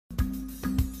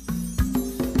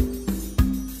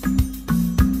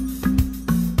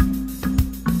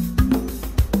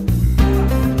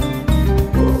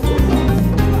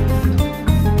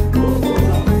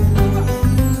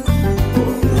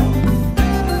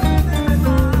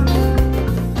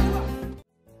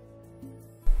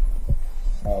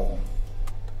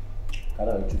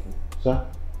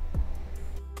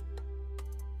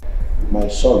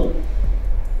son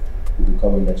will be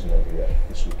coming back to Nigeria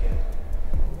this weekend.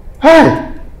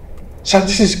 Hi! Sir,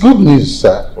 this is good news,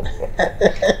 sir.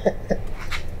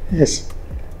 Yes.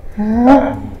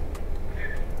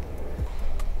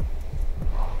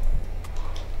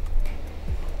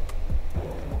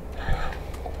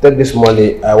 Take this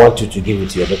money. I want you to give it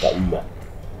to your daughter, Uma.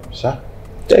 Sir?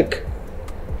 Take.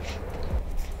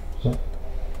 Sir?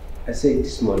 I say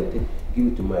this money, give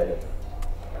it to my daughter.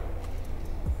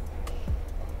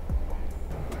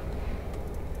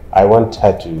 I want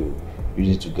her to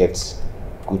use it to get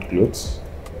good clothes,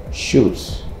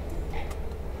 shoes,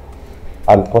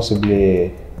 and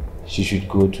possibly she should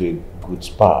go to a good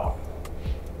spa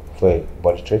for a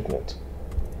body treatment.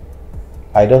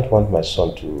 I don't want my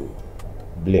son to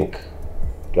blink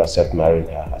to accept marrying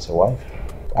her as a wife.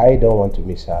 I don't want to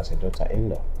miss her as a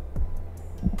daughter-in-law.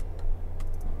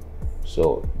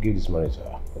 So give this money to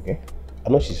her, okay? I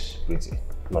know she's pretty,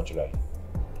 naturally.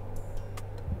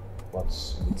 But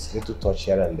with little touch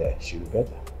here and there, she'll be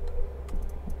better.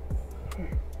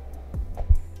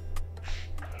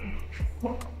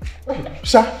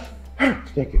 Sir,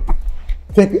 thank you.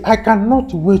 Thank you. I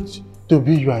cannot wait to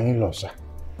be your in-law, sir.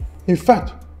 In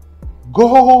fact,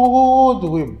 God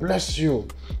will bless you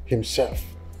himself.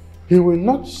 He will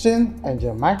not send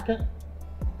Angel Michael,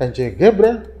 Angel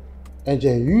Gabriel,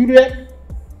 Angel Uriel.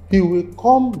 He will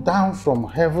come down from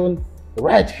heaven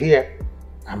right here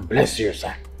and bless you,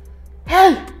 sir.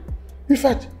 Hi! In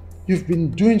fact, you've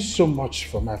been doing so much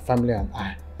for my family and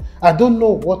I. I don't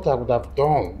know what I would have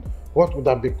done, what would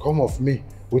have become of me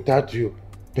without you.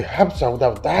 Perhaps I would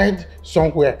have died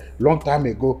somewhere long time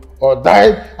ago, or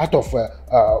died out of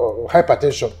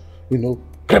hypertension, you know,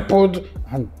 crippled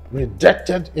and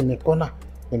rejected in a corner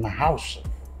in my house.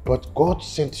 But God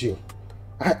sent you.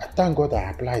 I thank God I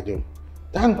applied you.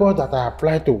 Thank God that I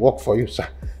applied to work for you, sir.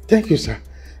 Thank you, sir.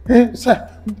 Sir,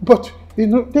 but you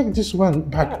know, take this one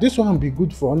back. This one will be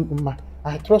good for Uma.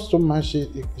 I trust Uma.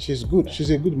 She's good. She's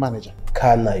a good manager.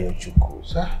 Kana Yochuku.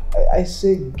 Sir? I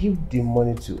say give the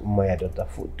money to my daughter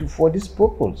for this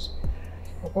purpose.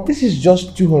 This is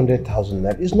just 200,000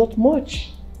 naira. It's not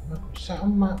much. Sir,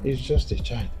 Uma is just a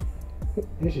child.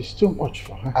 This is too much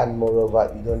for her. And moreover,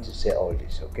 you don't say all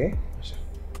this, okay? Yes, sir.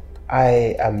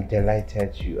 I am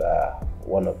delighted you are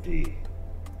one of the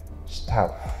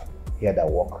staff here that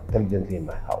work diligently in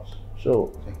my house.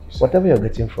 So, thank you, sir. Whatever you're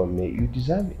getting from me, you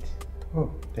deserve it. Oh,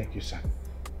 thank you, sir.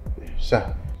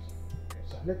 Sir,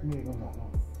 let me even know.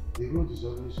 The road is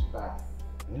always bad,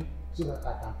 so that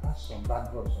I can pass some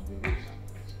bad roads on the road.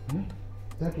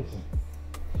 Thank you, sir.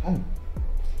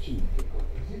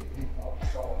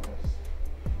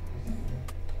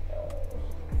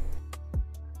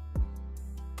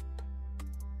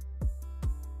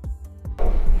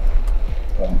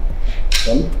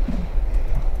 Son,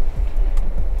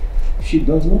 she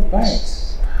does not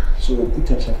bite, so put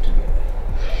yourself together.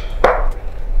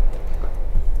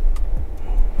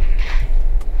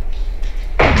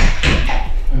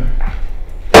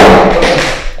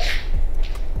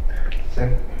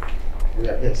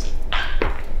 Yes.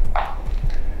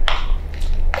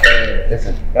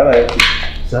 Listen, can I help you?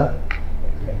 Sir?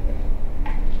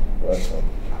 Welcome.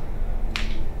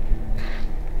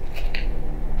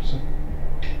 Sir,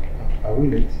 are we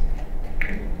late?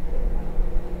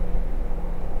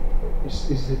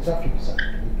 It's the traffic, sir.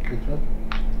 The traffic.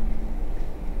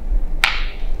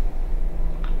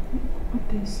 Good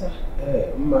day, sir.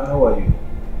 Hey, Uma, how are you?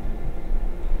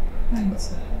 Fine,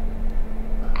 sir.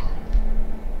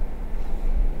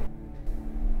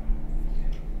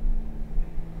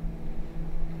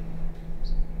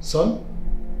 Son,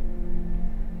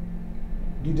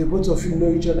 do the both of you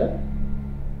know each other?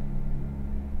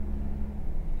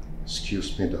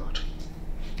 Excuse me, Dad.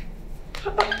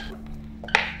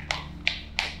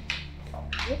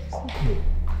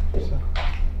 Sir,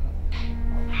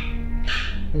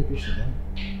 maybe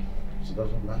she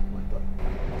doesn't like my dog.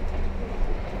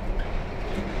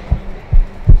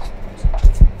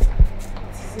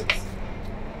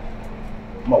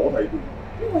 Ma, what are you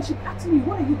doing? No, she asked me,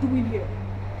 what are you doing here?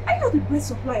 I know the best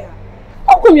supplier.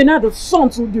 How come you're not the son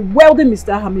to the wealthy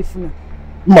Mr. Hamifuna?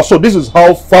 Ma, so this is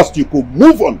how fast you could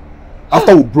move on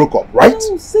after we broke up, right?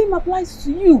 No, same applies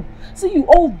to you. See, you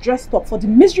all dressed up for the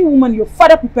misery woman your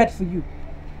father prepared for you.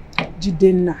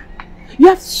 Jidena, you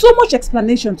have so much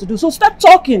explanation to do, so start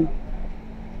talking.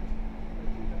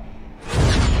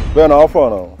 Ben, how far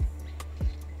now?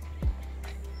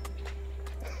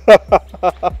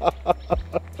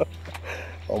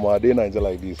 Oh my day Niger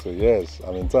like this, so yes,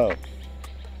 I'm in town.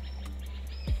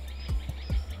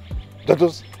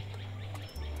 Just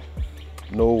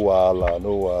no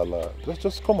wala.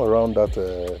 Just come around that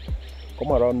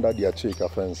Come around that your chick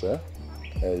fence, eh?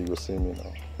 You will see me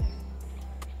now.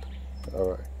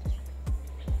 Alright.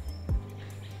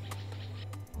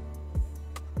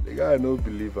 The guy I don't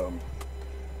believe him.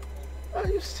 Are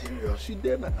you serious? You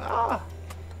did not? Ah!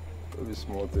 Don't be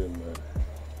small thing, man.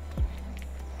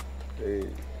 Hey.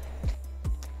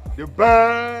 The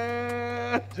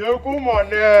band! Joe, come on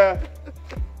there.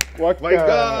 What My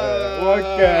God! What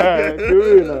can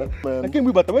do, man? I came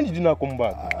in, but when did you not come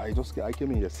back? I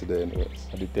came in yesterday anyways.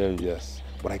 I did tell you. Yes.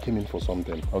 But I came in for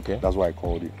something. Okay. That's why I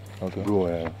called you. Okay.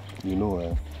 Bro, you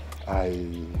know, I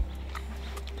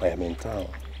am in town.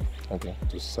 Okay.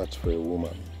 To search for a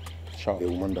woman. Sure. A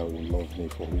woman that will love me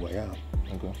for who I am.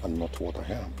 Okay. And not what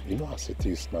I am. You know as it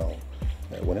is now.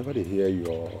 Whenever they hear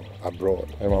you're abroad,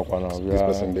 this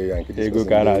person there and this person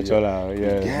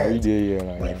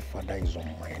there, my father is on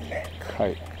my neck.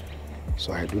 Right.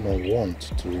 So I do not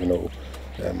want to,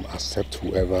 accept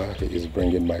whoever is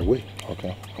bringing my way.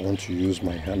 Okay. I want to use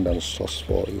my hand and source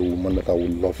for a woman that I will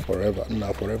love forever.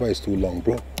 Now, forever is too long,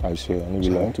 bro. I see. So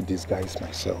I want to disguise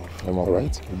myself. All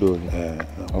right?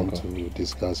 I want to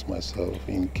disguise myself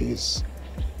in case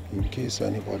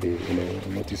anybody,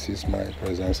 notices my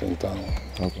presence in town.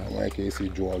 Okay. In my case,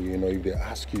 if they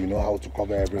ask you, how to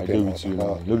cover everything. I do with you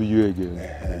now. Maybe you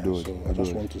again. So I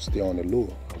just want to stay on the low.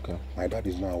 Okay. My dad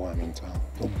is not one in town.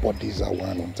 Nobody's a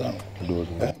one in town.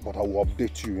 But I will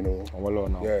update you,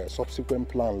 Yeah, subsequent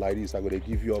plan like this, I'm going to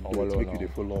give you updates, make you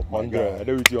the follow up. 100. I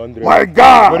do with you 100. My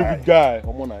God! Very good guy.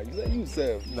 Come on, you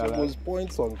yourself. Suppose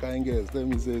points on kind girls. Let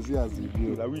me say, see as you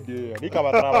do. We did. I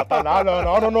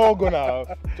don't know. Go now.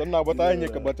 So now, but I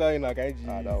ain't but I ain't like kind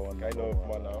of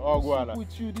man. Oh, go on.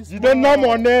 You didn't know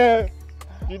money.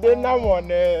 You didn't know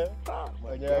money.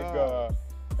 I get go.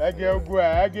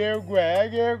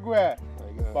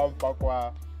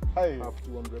 Pampakwa. Hey. Have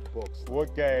 $200.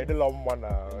 Okay, the long one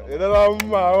now. The long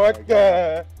one.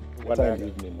 Okay. What time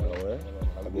evening now, eh?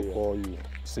 I will call you.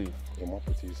 See. I'm up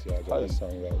with you. I just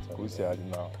sang out. Who said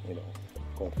now?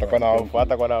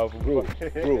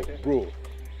 Bro.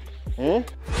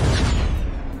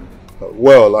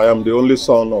 Well, I am the only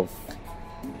son of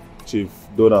Chief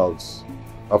Donald's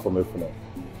Afamefuna.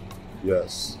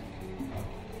 Yes.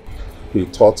 He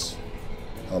thought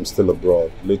I'm still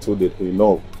abroad. Little did he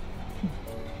know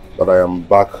that I am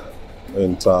back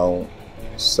in town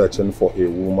searching for a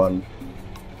woman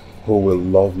who will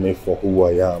love me for who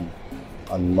I am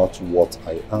and not what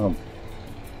I am.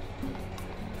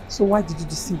 So why did you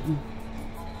deceive me?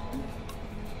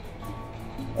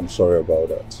 I'm sorry about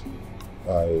that.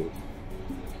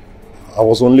 I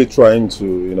was only trying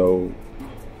to,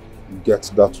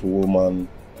 get that woman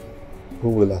who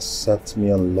will accept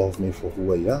me and love me for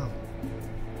who I am.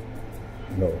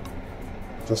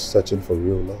 Just searching for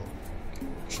real love,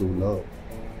 true love.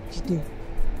 Jide,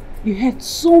 you heard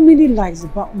so many lies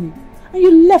about me and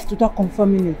you left without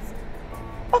confirming it.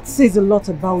 That says a lot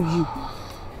about you.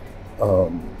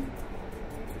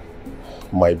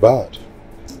 My bad.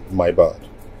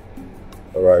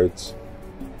 Alright.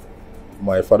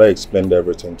 My father explained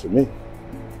everything to me.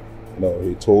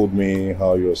 He told me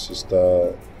how your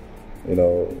sister,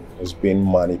 was being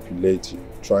manipulated,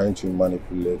 trying to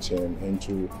manipulate him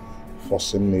into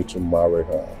forcing me to marry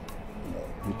her.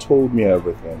 He told me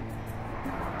everything.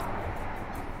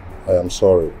 I am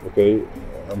sorry, okay?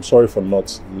 I'm sorry for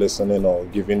not listening or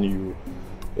giving you,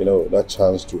 that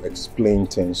chance to explain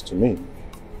things to me.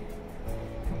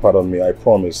 Pardon me, I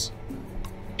promise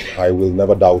I will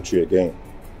never doubt you again,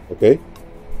 okay?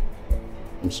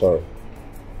 I'm sorry.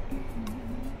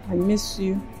 I miss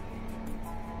you.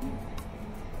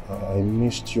 I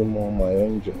missed you more, my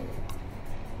angel.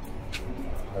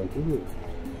 I do.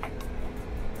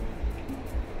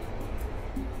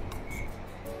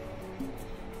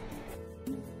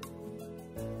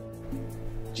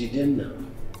 Jidenna,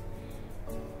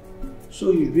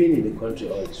 so you've been in the country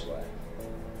all this while?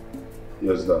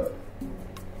 Yes, Dad.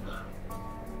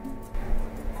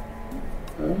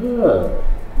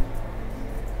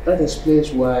 That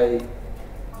explains why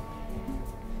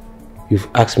you've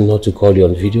asked me not to call you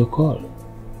on video call.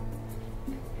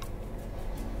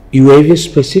 You were even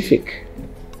specific.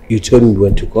 You told me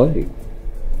when to call you.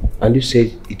 And you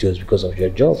said it was because of your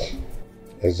job.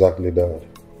 Exactly, Dad.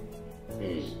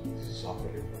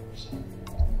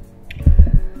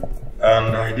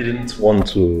 And I didn't want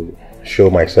to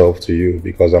show myself to you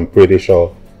because I'm pretty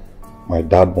sure my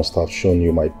dad must have shown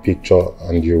you my picture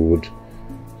and you would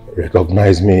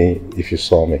recognize me if you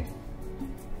saw me.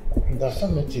 In the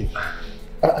affirmative.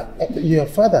 Your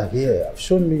father here have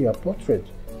shown me your portrait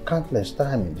countless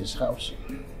times in this house.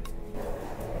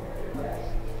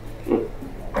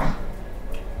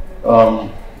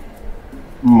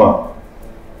 Ma,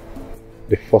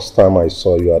 the first time I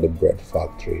saw you at the bread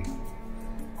factory,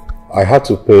 I had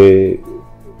to pay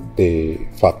the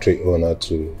factory owner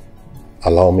to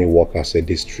allow me work as a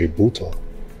distributor,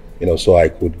 you know, so I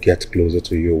could get closer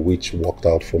to you, which worked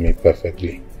out for me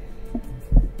perfectly.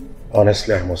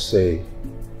 Honestly, I must say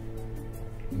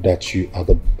that you are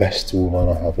the best woman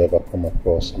I have ever come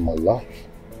across in my life.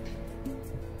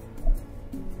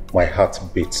 My heart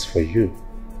beats for you.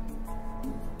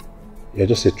 You're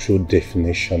just a true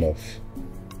definition of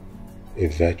a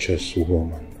virtuous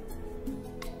woman.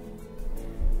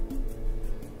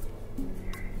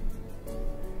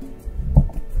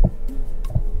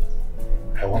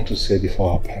 I want to say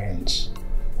before our parents,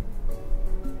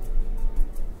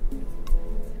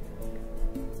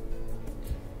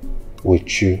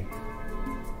 with you,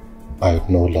 I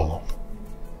know love.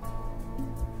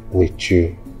 With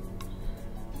you,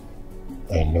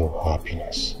 I know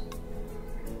happiness.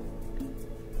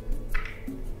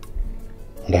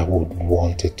 And I would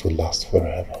want it to last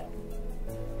forever.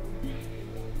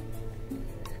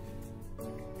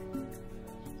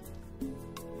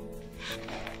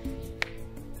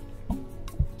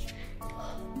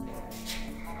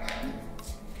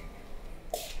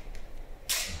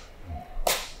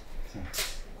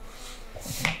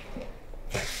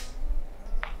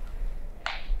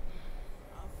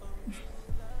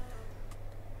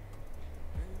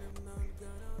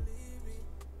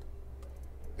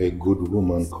 A good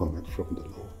woman cometh from the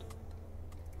Lord.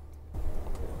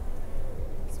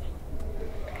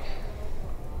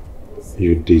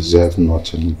 You deserve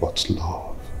nothing but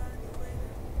love.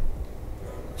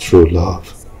 True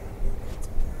love.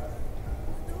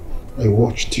 I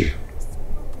watched you.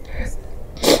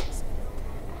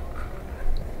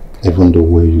 Even the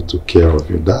way you took care of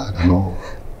your dad and all.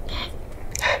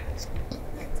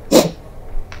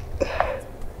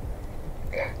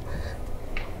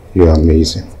 You're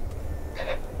amazing.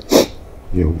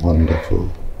 You're wonderful.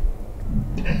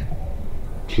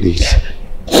 Please,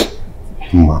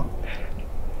 Ma,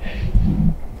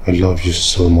 I love you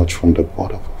so much from the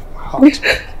bottom of my heart.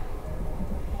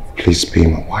 Please be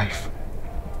my wife.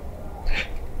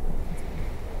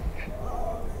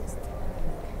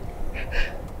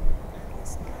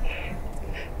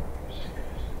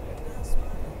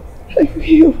 I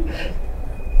will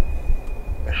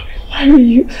marry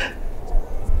you.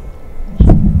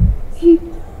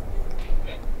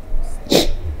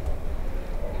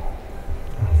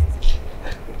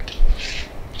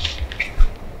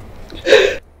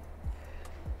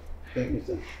 Thank you,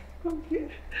 sir. Thank you.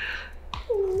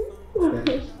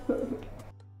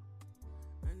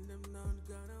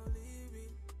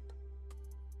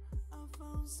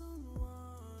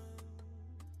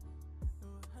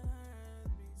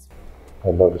 I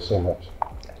love you so much.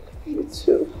 You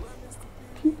too.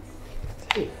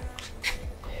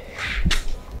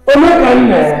 Oh my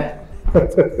goodness!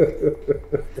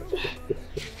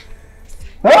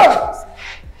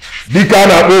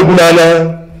 Dikana ogunana.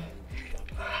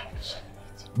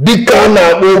 Dikana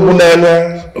ogunana.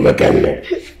 Oh my goodness.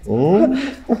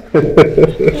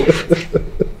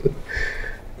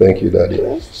 Thank you, Daddy.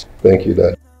 Thank you,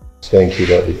 Daddy. Thank you,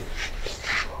 Daddy.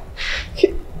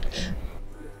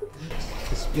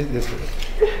 Yes.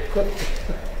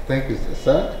 Thank you,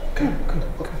 sir. Come.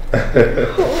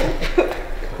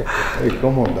 Hey,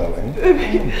 come on, darling.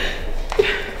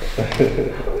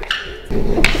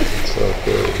 It's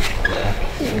okay.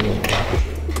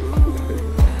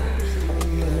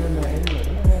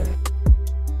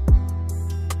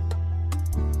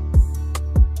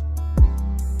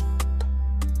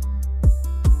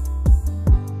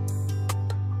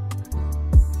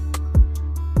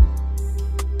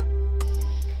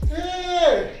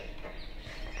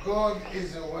 God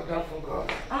is a wonderful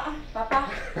God.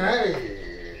 Papa. Hey.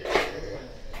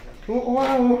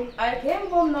 Wow. I came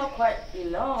home not quite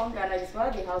long and I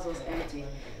discovered the house was empty.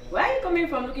 Where are you coming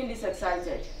from looking this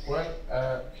excited? Well,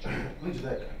 which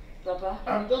day? Papa?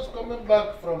 I'm just coming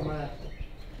back from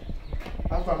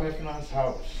Afamefnan's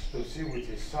house to see with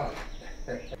his son.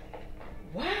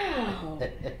 Wow.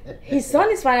 His son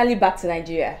is finally back to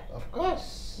Nigeria. Of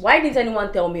course. Why didn't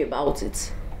anyone tell me about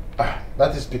it?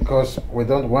 That is because we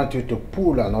don't want you to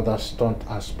pull another stunt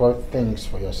and spoil things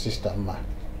for your sister, Ma.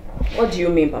 What do you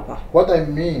mean, Papa? What I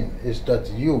mean is that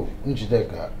you,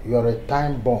 Njideka, you are a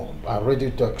time bomb and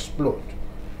ready to explode.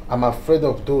 I'm afraid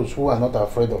of those who are not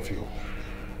afraid of you.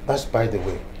 That's by the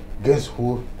way. Guess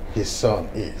who his son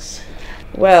is?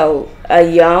 Well, a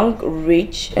young,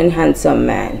 rich, and handsome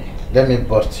man. Let me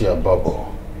bust your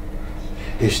bubble.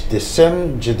 It's the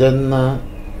same Jidenna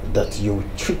that you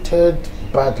treated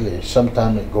badly some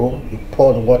time ago. You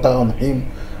poured water on him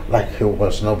like he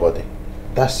was nobody.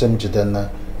 that same Jidenna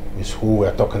is who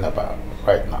we're talking about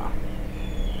right now.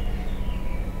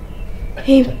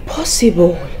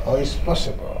 Impossible. Oh, it's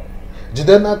possible.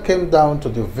 Jidenna came down to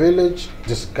the village,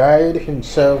 disguised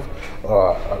himself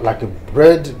like a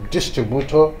bread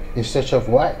distributor in search of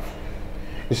wife.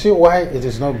 You see why it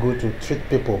is not good to treat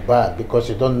people bad, because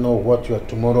you don't know what your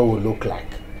tomorrow will look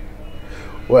like.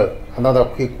 Well, another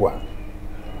quick one.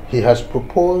 He has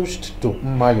proposed to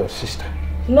Mma, your sister.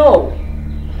 No.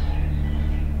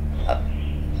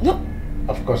 No.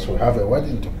 Of course, we have a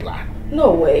wedding to plan.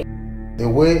 No way. The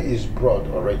way is broad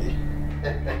already.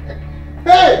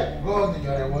 Hey! God, you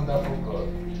are a wonderful God.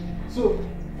 So,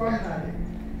 finally.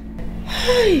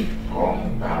 Hey!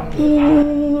 Calm down.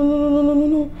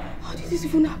 No. How did this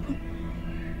even happen?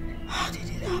 How did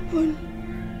it happen?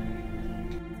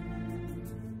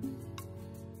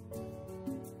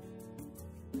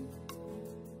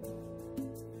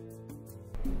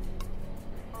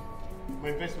 My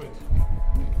investment.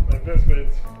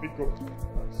 Pick up.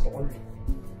 Sorry.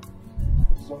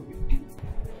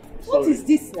 What is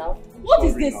this now? What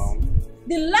is this? Now.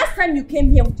 The last time you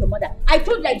came here with your mother, I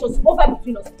told you that it was over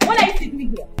between us. What are you still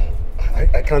doing here?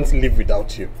 I can't live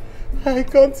without you. I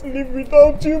can't live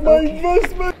without you. My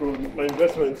investment. My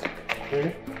investment.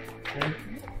 Hey!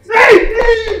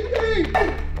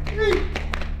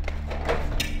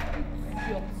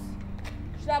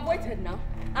 Should I have waited now?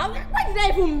 Why did I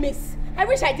even miss? I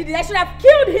wish I did it. I should have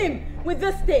killed him with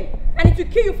this thing. And it will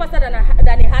kill you faster than a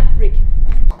heartbreak.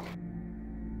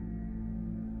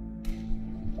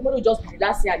 Somebody will just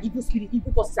relax here and evil spirit,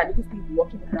 evil forces and evil spirit will be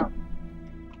walking around.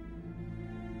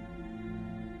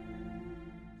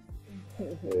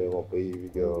 Hey, my baby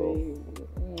girl.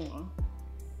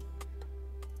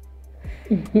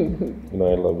 You know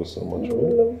I love you so much, right? I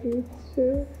love you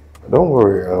too. Don't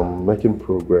worry, I'm making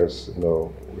progress,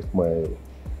 with my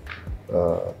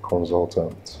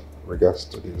consultant regards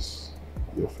to this,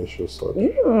 the official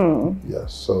surgery.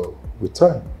 Yes, so with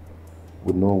time,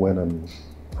 we'll know when and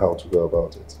how to go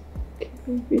about it.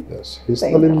 Yes, he's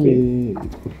telling me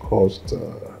it could cost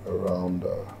around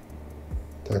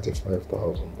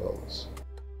 $35,000.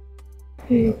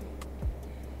 Hey,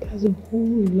 that's a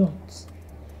whole lot.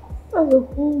 That's a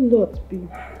whole lot,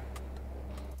 babe.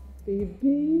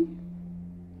 Baby.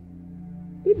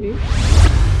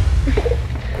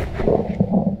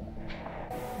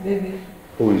 Baby.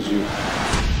 Who is you?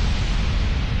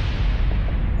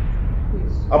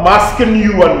 I'm asking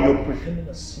you and you're pretending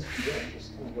as if you don't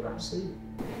understand what I'm saying.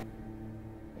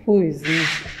 Who is he?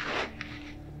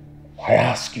 I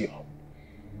ask you.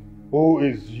 Who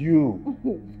is you?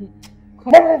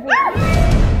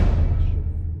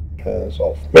 Hands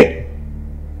off me.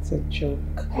 It's a joke.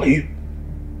 Who are you?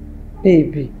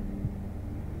 Baby.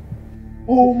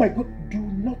 Oh my God, do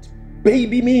not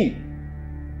baby me.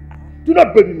 Do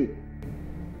not baby me.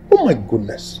 Oh my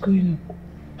goodness. What's going on?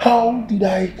 How did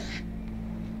I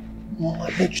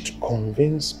manage to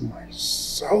convince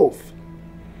myself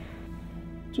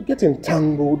to get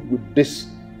entangled with this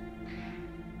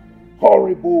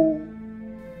horrible,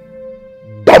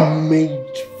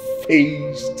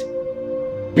 damaged-faced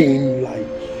being like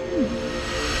you?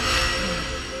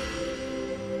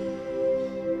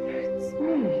 It's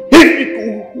me.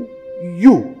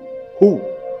 You? Who?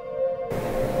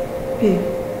 Babe.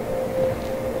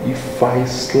 If I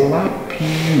slap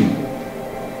you,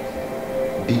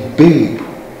 the babe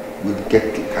will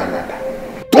get to Canada.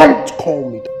 Don't call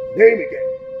me that name again.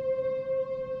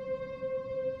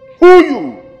 Who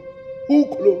you? Who,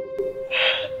 Klo?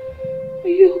 Are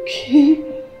you okay?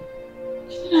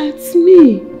 It's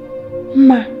me.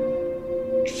 Ma.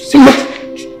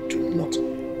 Do not.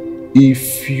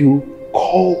 If you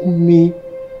call me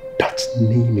that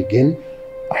name again,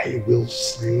 I will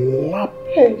slap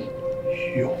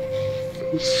your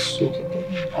face so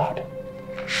hard.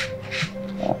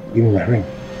 Give me my ring.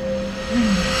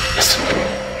 Listen.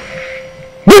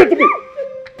 Give it to me!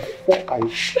 Before I...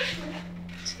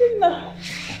 Tina.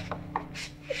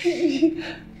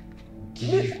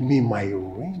 Give me my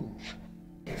ring.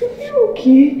 Are you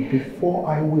okay? Before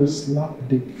I will slap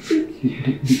the...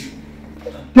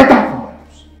 Get out from my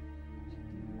house!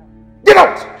 Get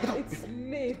out! Get out! It's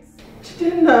late.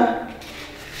 Tina.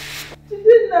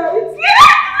 Tina, it's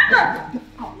late!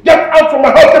 Get out from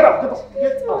my house! Get out! Get out!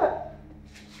 Get out!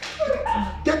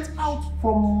 Get out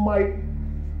from my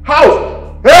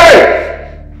house!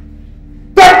 Hey!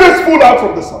 Take this fool out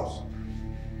from this house!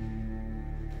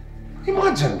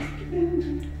 Imagine!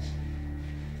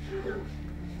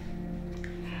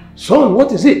 Son,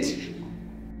 what is it?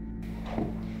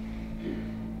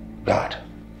 Dad,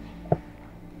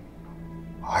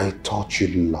 I thought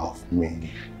you loved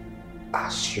me.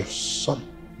 as your son?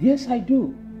 Yes, I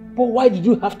do. But why did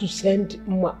you have to send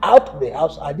Mma out of the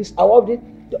house at this hour of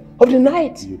the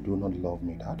night? You do not love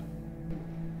me, Dad.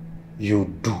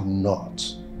 You do not,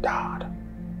 Dad.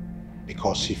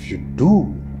 Because if you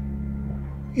do,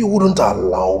 you wouldn't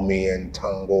allow me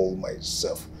entangle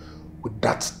myself with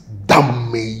that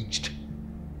damaged,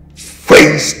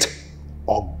 faced,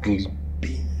 ugly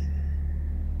being.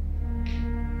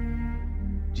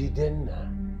 Jidenna,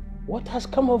 what has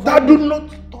come over Dad, you? do not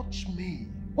touch me.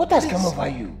 What has come over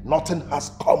you? Nothing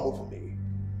has come over me.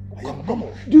 I am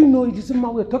normal. Do you know it is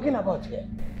Mma we're talking about here?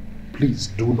 Please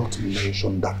do not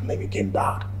mention that name again,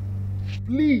 Dad.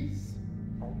 Please.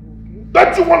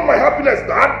 Don't you want my happiness,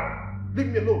 Dad? Leave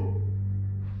me alone.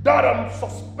 Dad, I'm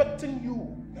suspecting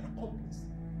you. You're an accomplice.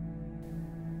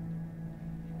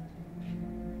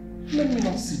 Let me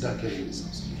not see that girl in this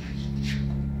house.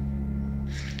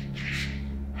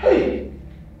 Hey,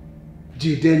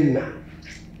 Jidenna.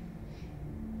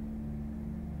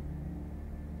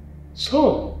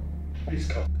 Son, please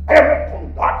come. I am not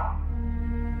coming, Dad.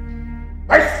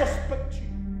 I suspect you.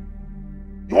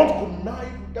 You want to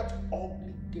connive with that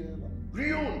ugly girl and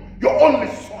ruin your only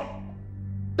son.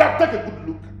 Dad, take a good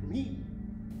look at me.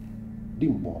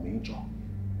 You want me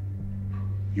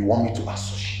to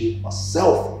associate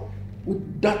myself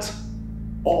with that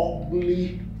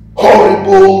ugly,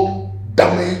 horrible,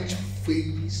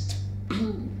 damaged-faced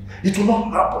being? It will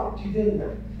not happen.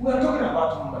 We are talking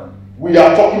about Mma. We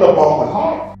are talking about my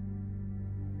life.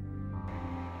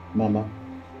 Mama,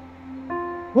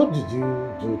 what did you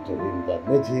do to him that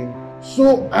made him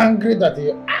so angry that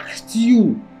he asked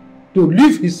you to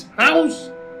leave his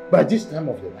house by this time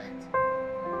of the night?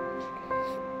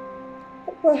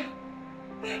 Papa,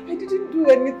 I didn't do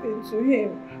anything to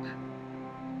him.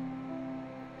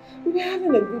 We were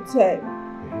having a good time.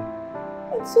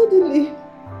 And suddenly,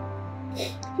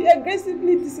 he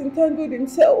aggressively disentangled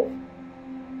himself.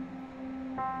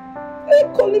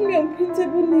 Calling me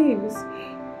unprintable names.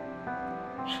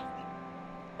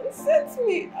 And sent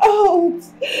me out.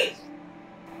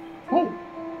 Oh,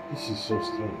 this is so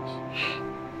strange.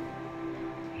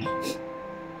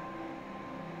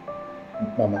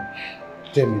 Mama,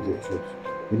 tell me the truth.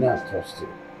 You know I trust you.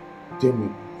 Tell me,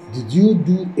 did you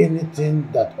do anything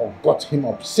that got him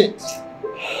upset?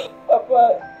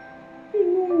 Papa, you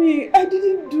know me. I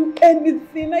didn't do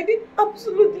anything. I did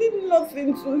absolutely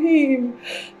nothing to him.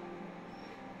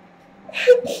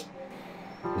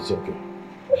 It's okay.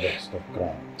 Let's stop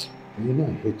crying. You know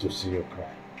I hate to see you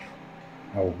cry.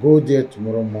 I will go there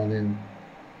tomorrow morning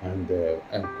and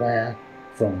inquire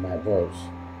from my boss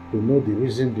to know the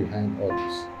reason behind all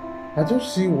this. I don't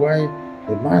see why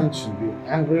a man should be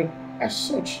angry as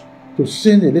such to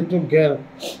send a little girl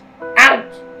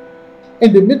out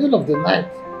in the middle of the night,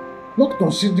 not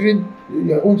considering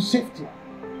your own safety.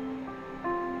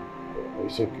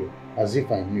 It's okay, as if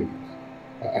I knew.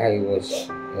 I was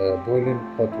boiling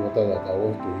hot water that I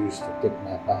want to use to take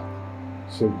my bath.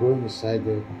 So go inside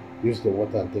there, use the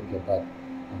water and take your bath.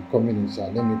 I'm coming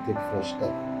inside, let me take fresh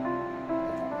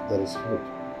air. There is food.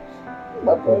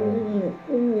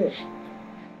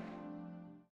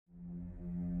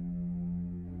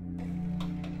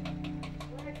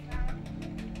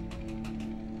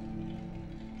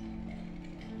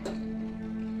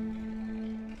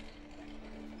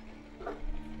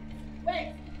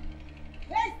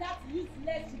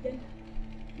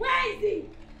 Where is he?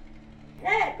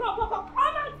 Hey, come out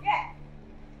here!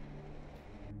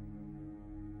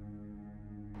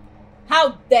 How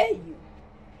dare you?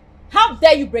 How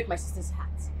dare you break my sister's heart?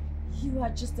 You are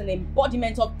just an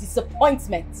embodiment of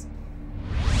disappointment.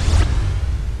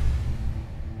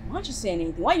 Why aren't you saying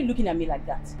anything? Why are you looking at me like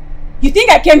that? You think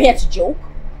I came here to joke?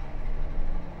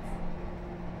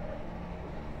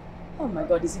 Oh my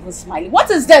God, he's even smiling. What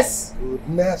is this?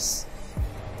 Goodness.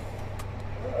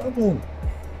 I mean,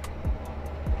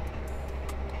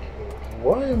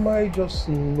 why am I just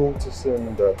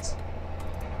noticing that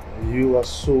you are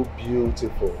so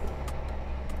beautiful?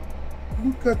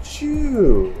 Look at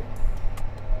you.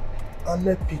 An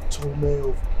epitome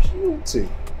of beauty.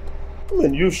 I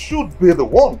mean, you should be the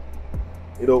one,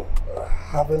 you know,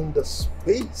 having the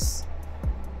space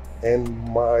in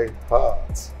my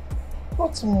heart.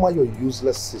 Not your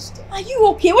useless sister. Are you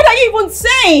okay? What are you even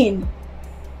saying?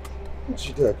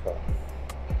 Jideka.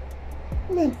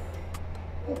 I mean,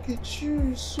 look at you,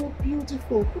 you're so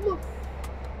beautiful. Come on.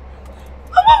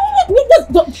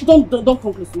 Don't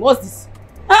come close to me. What's this?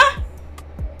 Huh?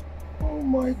 Oh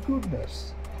my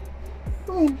goodness.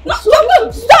 No,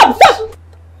 stop!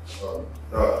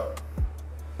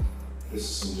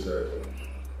 This is Jideka,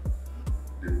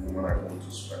 the woman I want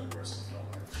to spend the rest of my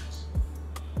life with.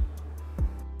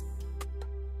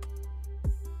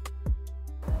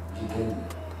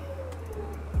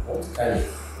 What kind of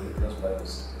religious Bible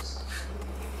is this?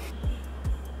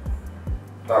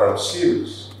 That I'm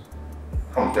serious.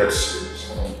 I'm dead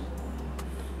serious.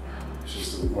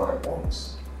 She's the woman I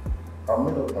want. I've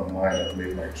made up my mind, I've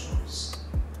made my choice.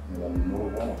 And I'm no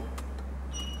one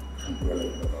can do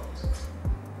anything about it.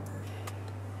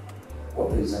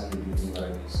 What exactly do you think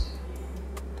marriage is?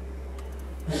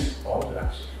 All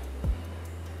that.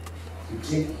 You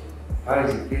think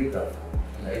marriage is a playground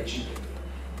for married children?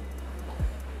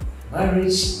 Marriage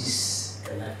is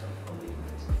a life of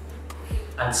commitment.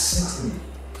 And certainly,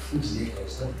 which later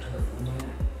is not the kind of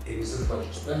woman it isn't what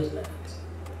you spend like it.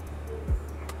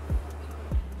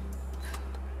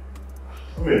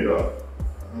 I mean,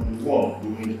 I'm the one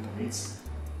doing the commitment.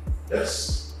 Yes,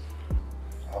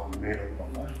 I've made up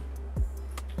my mind.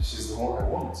 She's the one I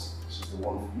want. She's the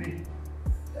one for me.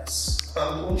 Yes,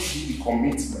 I'm the one to do the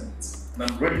commitment. And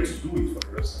I'm ready to do it for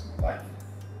the rest of my life.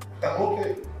 I'm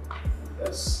okay.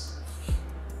 Yes.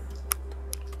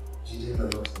 You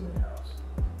didn't not in the house.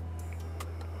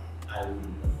 I will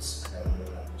not, and I will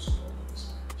not have to support this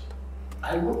marriage. I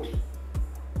won't.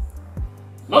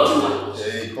 Not tonight.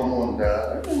 Hey, come on,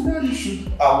 Dad. Dad, you should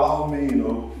allow me,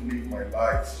 live my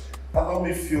life. Allow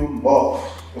me feel love,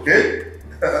 okay?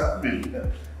 I mean,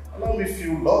 allow me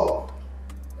feel love.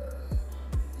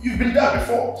 You've been there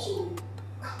before, so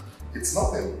it's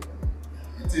nothing.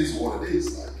 It is what it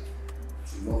is. Like,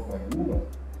 to love my woman,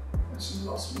 and she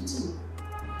loves me too.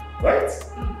 Right?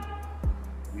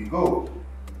 We go.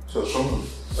 So, someone,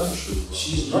 let me show you.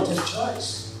 She's not a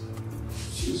choice.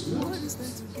 She's not. What is there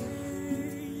to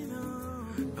gain?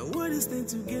 And what is there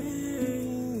to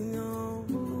gain?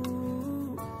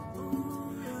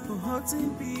 For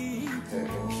hurting people.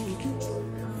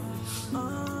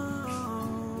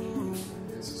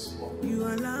 You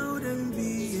allow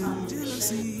envy and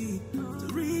jealousy to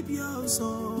reap your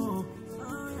soul.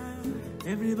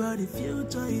 Everybody's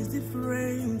future is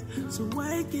different, so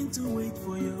why can't you wait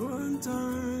for your own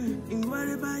turn? In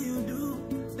whatever you do,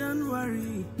 don't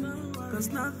worry,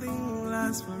 cause nothing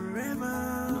lasts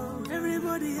forever.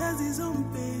 Everybody has his own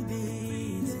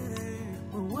paydays,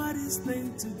 but what is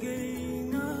meant to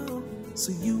gain? Oh,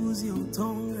 so use your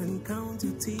tongue and count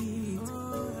your teeth.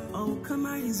 Oh, come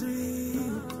on, is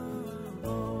real.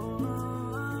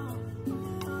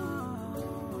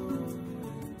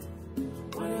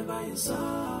 Whatever you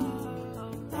sow,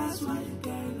 that's what you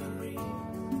can reap.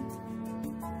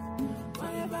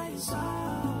 Whatever you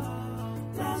sow,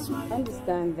 that's what you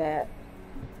Understand that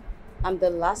I'm the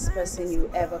last person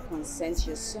you ever consent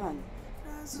your son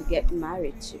to get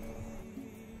married to.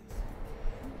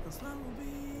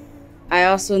 I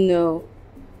also know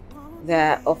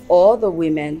that of all the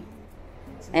women,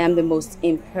 I am the most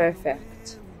imperfect.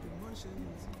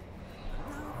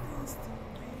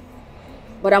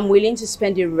 But I'm willing to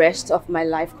spend the rest of my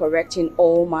life correcting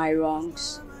all my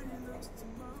wrongs.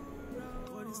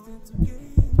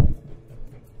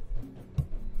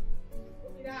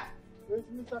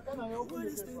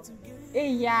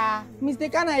 Hey, yeah, Mr.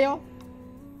 Kanayo.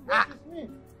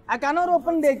 I cannot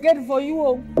open the gate for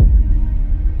you.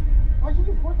 What is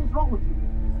wrong with you?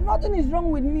 Nothing is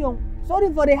wrong with me.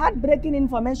 Sorry for the heartbreaking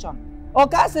information.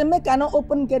 Okaseme cannot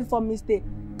open gate for Mr.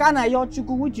 Kanayo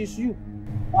Chuku, which is you.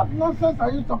 What nonsense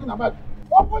are you talking about?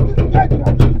 Open this gate.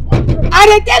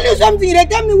 I tell you something. They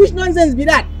tell me which nonsense be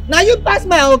that. Now you pass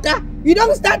my Oka. You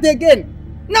don't start again.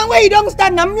 Now when you don't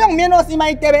start, now young men see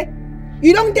my tebe.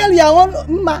 You don't tell your own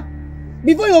ma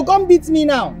before you come beat me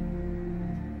now.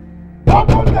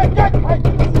 Open the gate.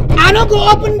 I don't go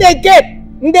open the gate.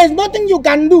 There's nothing you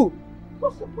can do.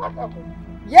 What's the matter?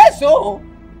 Yes, so.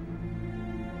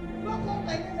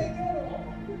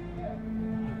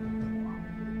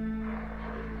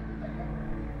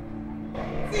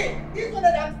 See, this one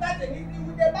that I'm starting is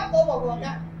with the back of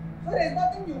Oga. So there's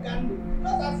nothing you can do.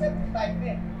 Just accept it by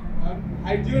pen.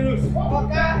 Idealist.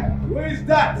 Oga. Who is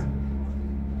that?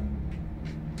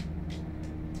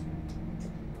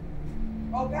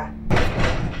 Oga.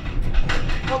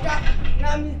 Oga.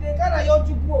 Now Mr. Kanayo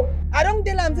Chukwu. I don't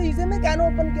tell him, say you say make an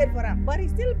open gate for him, but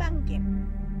he's still banking.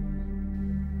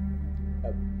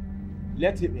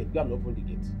 Let him go and open the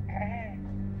gate.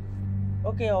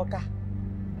 Okay, Oga.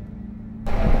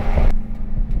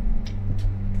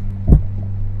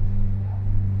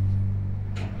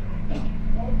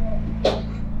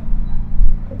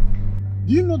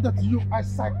 Do you know that you are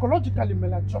psychologically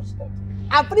maladjusted?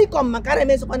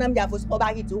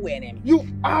 You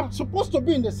are supposed to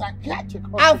be in the psychiatric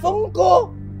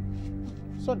hospital.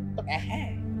 Sorry,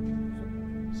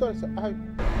 sir.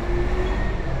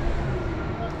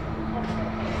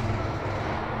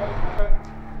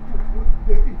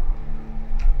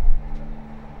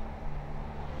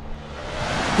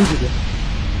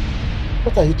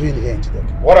 What are you doing here,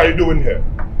 Njideka? What are you doing here?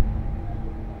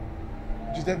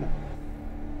 Njideka,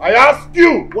 I asked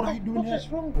you! what are you doing here? What is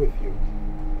wrong with you?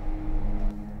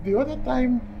 The other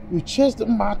time you chased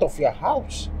him out of your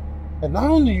house, and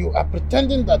now you are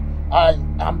pretending that I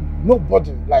am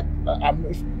nobody, like I'm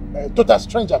a total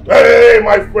stranger to you. Hey,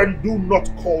 my friend, do not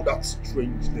call that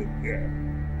strange name here.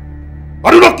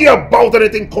 I do not care about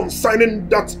anything concerning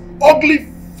that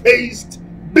ugly-faced,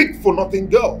 big-for-nothing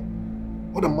girl.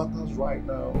 What matters right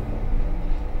now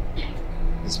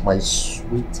is my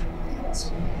sweet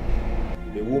heart.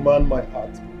 The woman my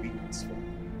heart beats for.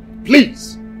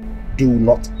 Please, do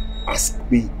not ask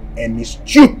me any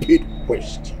stupid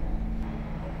question.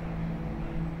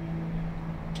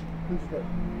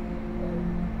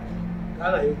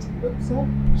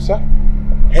 Sir,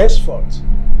 henceforth,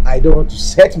 I don't want to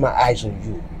set my eyes on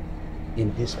you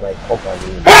in this my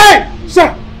company. Hey!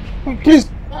 Sir! Please!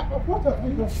 What are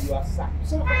you doing? You are sacked.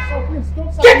 Sir, please,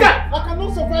 don't sack me. Get up! I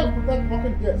cannot survive without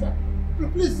walking here, sir.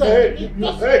 Please, sir.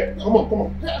 Hey, come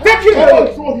on. Take him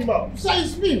out! Throw him out. Sir,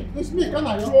 it's me, can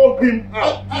I? Throw him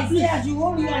out. Please. As you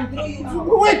hold you and throw you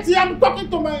out. Wait, I'm talking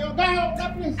to my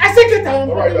guy, please. I said get out.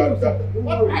 All right, don't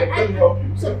worry, let me help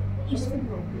you. Sir,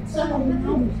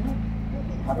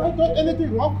 have I done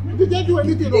anything wrong? Did I do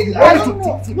anything wrong? I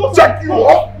want to check you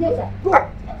out. No, sir.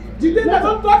 Did they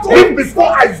not talk to him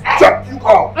before I check you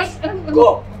out?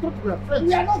 Go.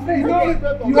 We are not friends.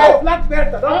 You are a black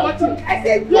belt. Don't touch him. I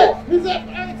said go. He said,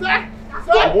 sir.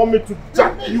 I want me to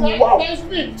jack you out.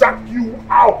 Jack you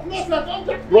out. No, sir, don't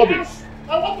jack me Rubbish. out.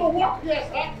 I want to work here,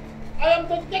 sir. I am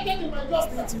dedicated in my job.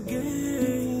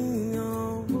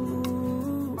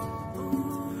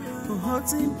 For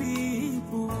hurting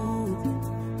people.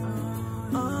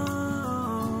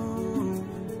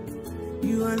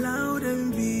 You allow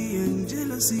envy and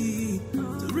jealousy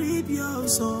to reap your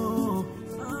soul.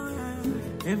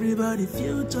 Everybody's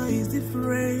future is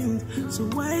different, so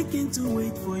why can't you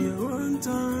wait for your own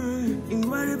turn? In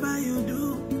whatever you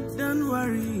do, don't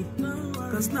worry,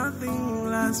 cause nothing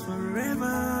lasts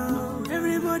forever.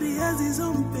 Everybody has his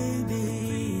own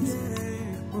paydays,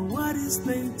 but what is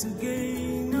meant to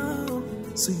gain? Oh,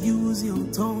 so use your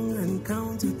tongue and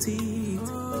count your teeth.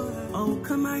 Oh,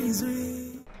 come on, is real.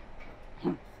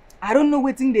 I don't know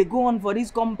what thing they go on for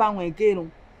this compound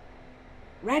again.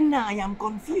 Right now, I am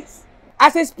confused.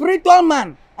 As a spiritual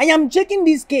man, I am checking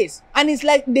this case, and it's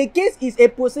like the case is a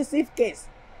possessive case,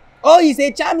 or it's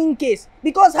a charming case.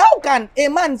 Because how can a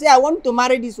man say, I want to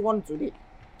marry this one today?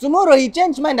 Tomorrow he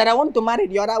changed mind that I want to marry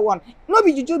the other one. No,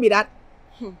 be Juju be that.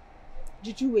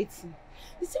 Juju wait.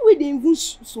 You see where they even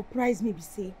surprise me, be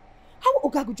say, how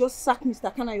Oga could just sack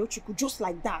Mr. Kanayochuku just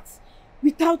like that,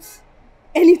 without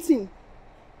anything.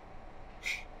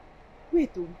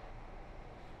 Wait though.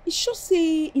 It sure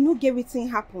say you know get everything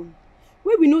happen.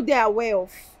 Where we know they are aware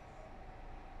of.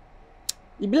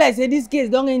 You be like say this case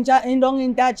don't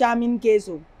enter charming case.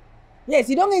 Oh. Yes,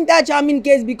 it don't enter charming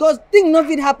case because things not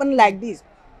fit happen like this.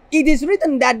 It is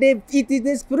written that it is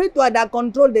the spiritual that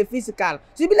control the physical.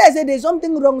 So you be like say there's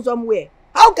something wrong somewhere.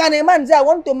 How can a man say I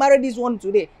want to marry this one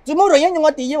today? Tomorrow you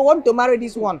want to marry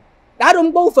this one. That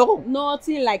don't go for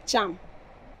nothing like charm.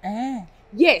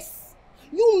 Yes.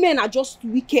 You men are just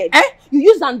wicked. You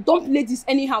use and dump ladies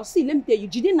anyhow. See, let me tell you,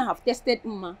 Jidena have tested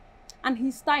Mma. And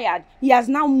he's tired. He has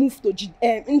now moved to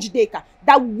Njideka.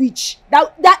 That witch.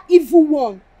 That evil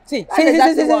one. See.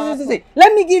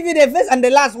 Let me give you the first and the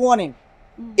last warning.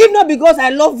 If not because I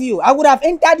love you, I would have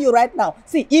entered you right now.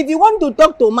 See, if you want to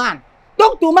talk to man,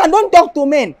 don't talk to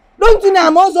men. Don't you know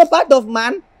I'm also part of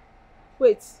man?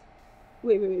 Wait.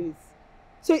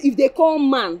 So if they call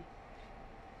man,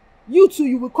 you too,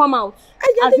 you will come out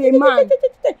as a man.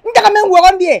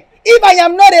 If I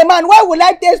am not a man, why will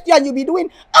I test you and you be doing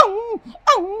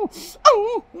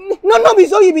no, be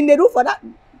so you been the do for that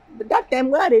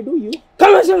time where they do you?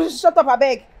 Come on, shut up, I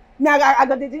beg. I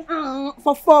got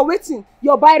the for waiting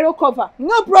your biro cover.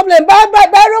 No problem,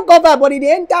 biro cover, but it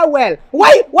enter well.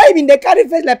 Why even they carry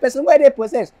face like person where they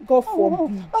possess? God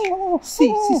forbid.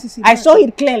 See. I saw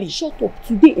it clearly. Shut up.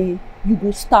 Today, you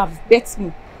go starve. Bet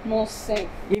me. No sense.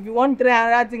 If you want to try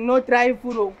another thing, no try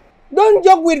food. Don't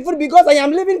joke with food because I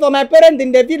am living for my parents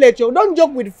in the village. Don't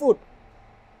joke with food.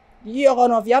 You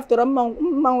have to run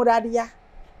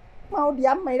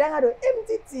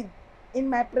empty thing in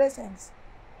my presence.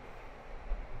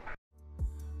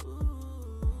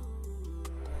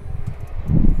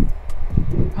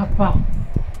 Papa,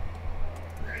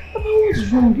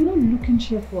 what's wrong? You're not looking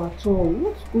cheerful at all.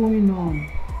 What's going on?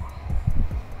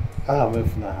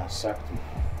 Mefuna has sacked me.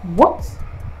 What?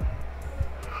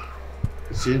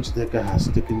 Njideka has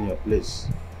taken your place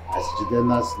as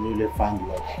Jidena's newly found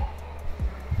love.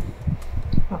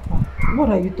 Papa, what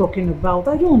are you talking about?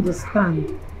 I don't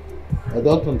understand. I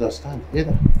don't understand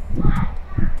either.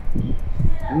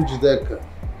 Njideka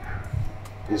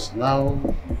is now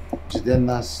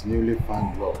Jidena's newly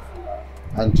found love.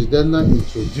 And Jidena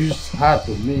introduced her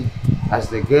to me as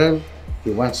the girl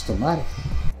he wants to marry.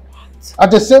 What?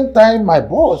 At the same time, my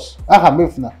boss,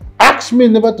 Ahamifna, asked me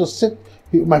never to set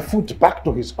my foot back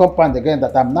to his compound again,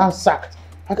 that I'm now sacked.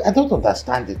 I don't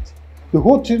understand it. The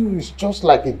whole thing is just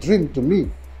like a dream to me.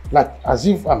 Like as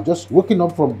if I'm just waking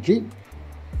up from a dream.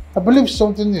 I believe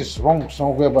something is wrong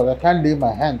somewhere, but I can't lay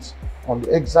my hands on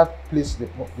the exact place the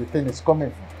thing is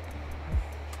coming from.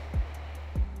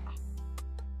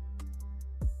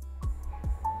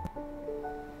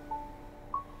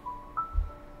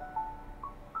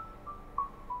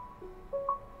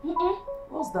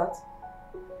 What's that?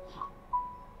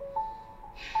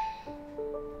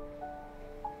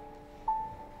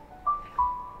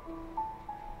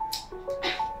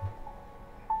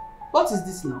 What is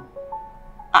this now?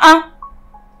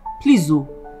 Please, oh.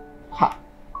 Ha.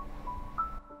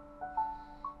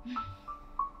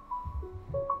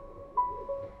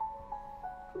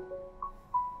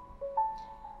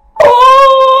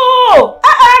 Oh!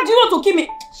 Do you want to kill me?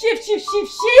 Shift!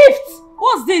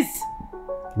 What's this?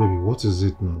 Baby, what is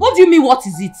it now? What do you mean, what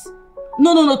is it?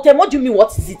 No, Tem, what do you mean,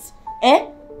 what is it? Eh?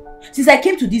 Since I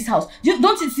came to this house,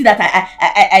 don't you see that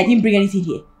I didn't bring anything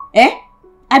here? Eh?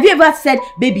 Have you ever said,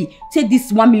 baby, take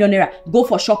this 1 million naira, go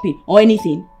for shopping or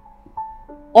anything?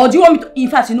 Or do you want me to, in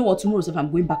fact, you know what, tomorrow if I'm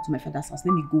going back to my father's house,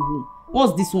 let me go home.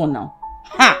 What's this one now?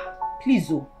 Ha! Please,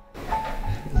 oh.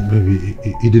 Baby,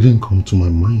 it didn't come to my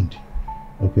mind.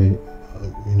 Okay?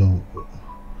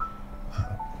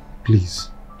 Please,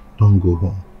 don't go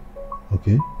home.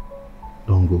 Okay?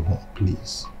 Don't go home,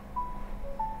 please.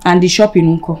 And the shopping,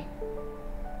 uncle?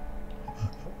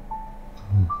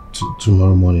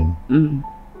 Tomorrow morning,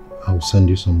 I'll send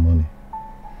you some money.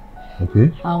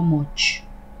 Okay? How much?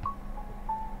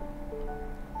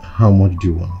 How much do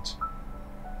you want?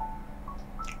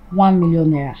 1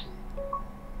 million naira.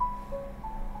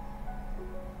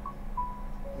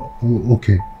 Oh,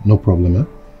 okay, no problem. Eh?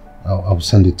 I'll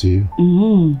send it to you.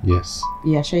 Yes.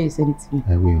 Yeah, sure you send it to me.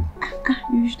 I will.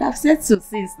 You should have said so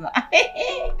since now.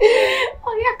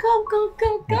 Oh yeah,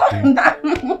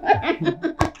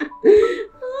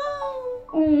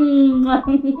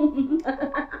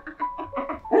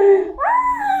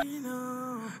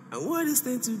 And what is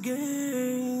there to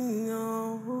gain?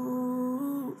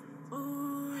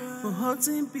 For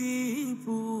hurting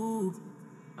people.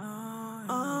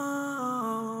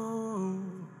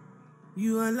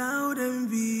 You allowed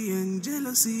envy and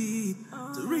jealousy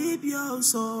to reap your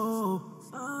soul.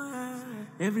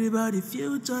 Everybody's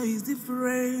future is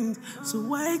different, so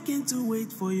why can't you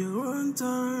wait for your own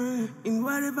turn? In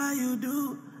whatever you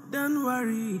do, don't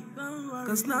worry,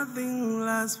 cause nothing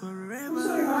lasts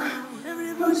forever.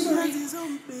 Everybody has his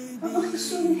own payday. Who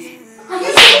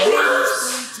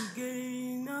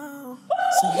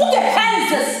the hell is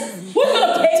this? Who's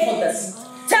gonna pay for this?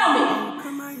 Tell me!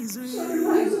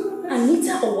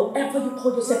 Anita, or whatever you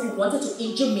call yourself, you wanted to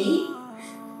injure me?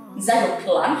 Is that your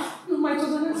plan? No, my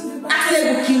daughter,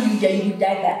 accident will kill you, then you will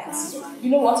die by accident. You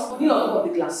know what? You know what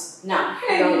the glass. Now,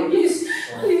 hey, please,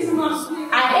 ma.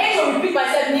 I hate to repeat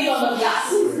myself, kneel on the glass.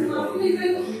 Please, ma, please.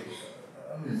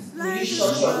 Will you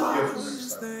shut your mouth?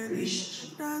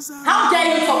 How dare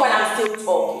you talk when I'm still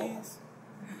talking?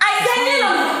 I said kneel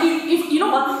on the, if you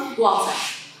know what, go outside.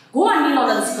 Go and kneel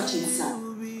under the scotching sun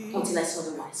until I saw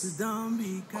the lights.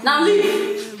 Now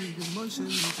leave.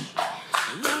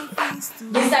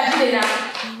 Mr. Jidena,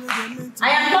 I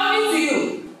am coming to you.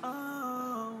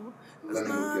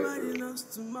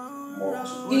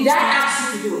 Did I ask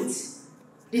you to do it?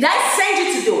 Did I send you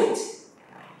to do it?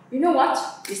 You know what,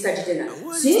 Mr.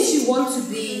 Jidena? Since you want to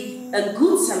be a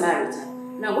good Samaritan,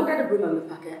 now go get the broom and the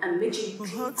packet and make sure you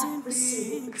clean every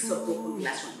single piece of broken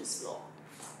glass on this floor.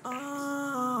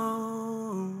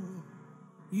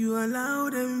 You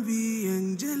allowed envy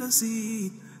and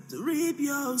jealousy to reap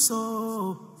your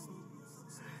soul.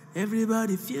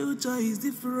 Everybody's future is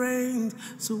different,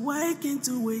 so why can't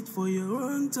you wait for your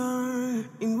own turn?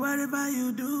 In whatever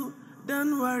you do,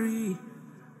 don't worry,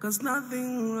 cause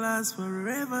nothing lasts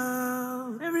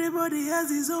forever. Everybody has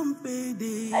his own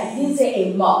payday. I didn't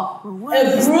say a mop, a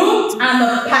broom and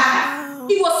a pack.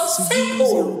 It was simple.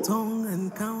 Use your tongue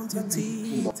and count your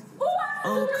teeth.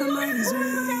 Oh, come on, it's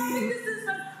real.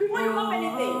 Before you mop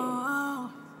anything.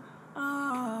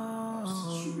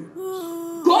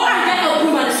 Go and get a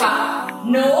broom and a pack.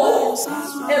 No, a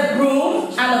broom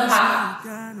and a pack.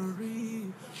 And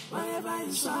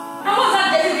what's that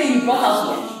dirty thing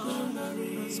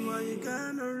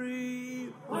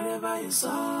whatever you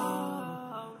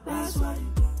saw, that's what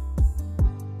you do.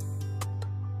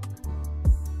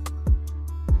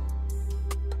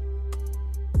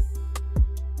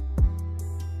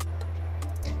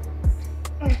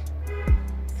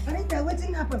 Anita,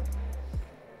 wetin happen?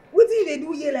 Wetin they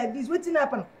do here like this? Wetin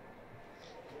happen?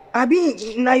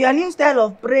 Abi, now your new style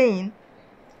of praying?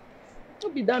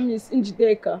 What be that Miss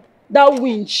Njideka? That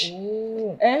winch.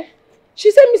 Oh. Eh? She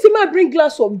said, Miss Emma, bring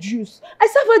glass of juice. I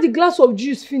serve her the glass of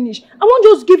juice finish. I won't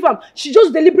just give her. She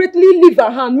just deliberately leave her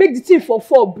hand, make the thing for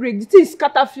fall, break. The thing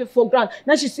scatter for ground.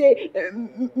 Now she say,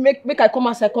 make I come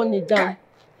as I can kneel down.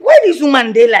 Why this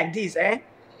woman dey like this, eh?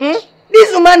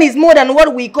 This woman is more than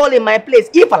what we call in my place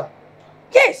evil.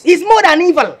 Yes, it's more than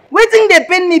evil. Waiting they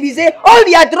pain me be say all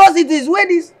the atrocities where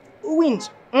this winch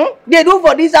they do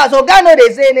for this house. Oga no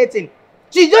they say anything.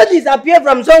 She just disappear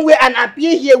from somewhere and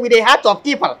appear here with a heart of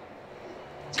evil.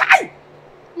 Hi.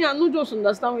 Me, I no just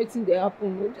understand wetin dey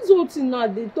happen. This whole thing now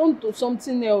they turn to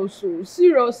something else. So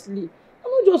seriously, I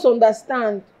no just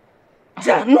understand.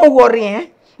 Ja, no worry, eh?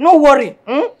 No worry.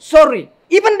 Sorry.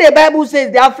 Even the Bible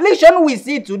says the affliction we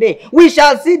see today, we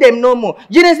shall see them no more.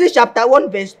 Genesis chapter 1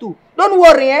 verse 2. Don't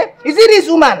worry, eh? You see this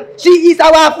woman? She is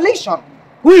our affliction.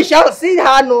 We shall see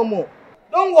her no more.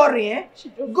 Don't worry, eh?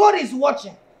 God is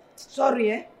watching.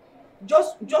 Sorry, eh?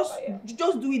 Just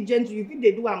do it gently. If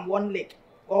they do, I'm one leg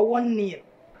or one knee.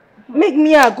 Make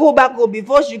me go back home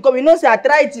before she come. You know, say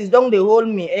arthritis don't they hold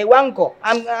me. Wanko.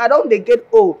 I don't they get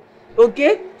old.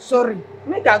 Okay? Sorry.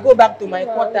 Make her go back to my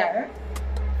quarter, eh?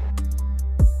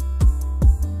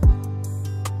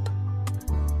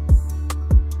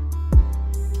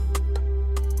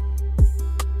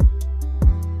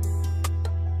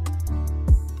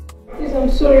 Please, I'm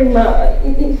sorry, ma.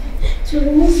 It was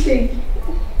a mistake.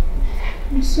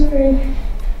 I'm sorry.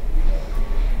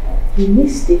 A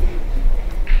mistake?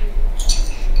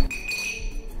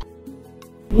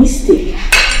 Mistake?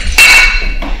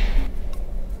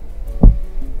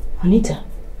 Anita.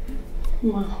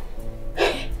 Ma.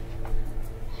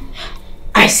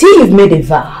 I see you've made a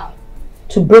vow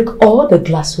to break all the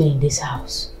glassware in this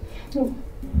house. No.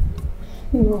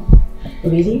 No.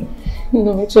 Really?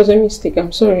 No, it was a mistake.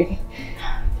 I'm sorry.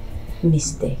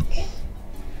 Mistake.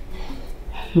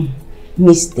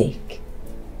 Mistake.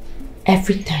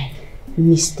 Every time,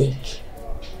 mistake.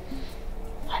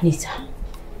 Anita,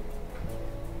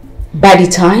 by the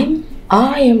time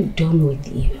I am done with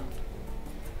you,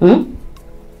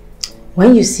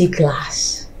 when you see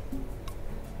glass,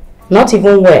 not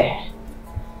even where,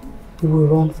 you will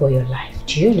run for your life.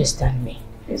 Do you understand me?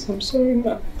 Yes, I'm sorry,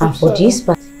 ma. And for this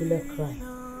particular crime,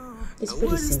 it's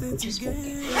pretty simple, just forget.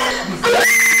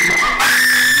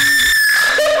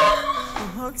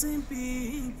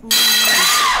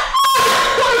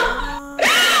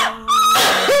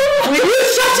 Will you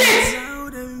shut it?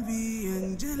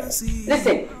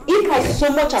 Listen, if I so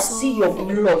much as see your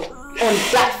blood on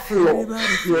that floor,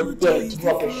 you're dead,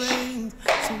 rubbish.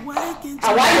 And while you're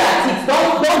at it,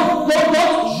 don't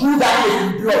use that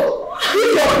with blood. If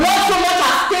your blood so much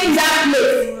as stay in that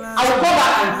place, I will go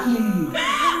back and kill you.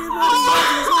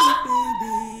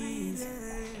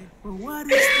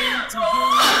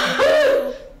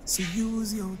 So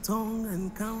use your tongue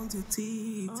and count your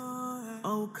teeth.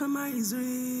 Oh, come on, is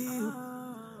real.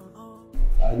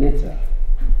 Anita,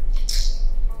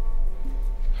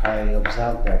 I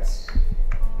observe that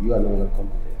you are no longer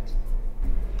competent.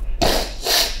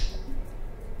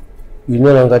 You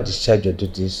no longer discharge your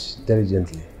duties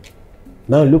diligently.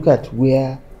 Now look at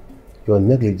where your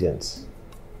negligence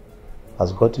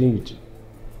has gotten you to.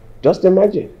 Just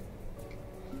imagine.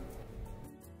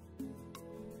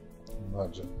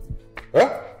 Imagine. Huh?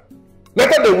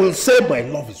 Later they will say my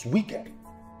love is wicked.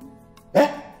 Huh?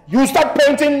 You start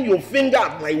pointing your finger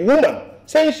at my woman,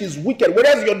 saying she's wicked,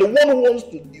 whereas you're the one who wants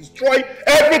to destroy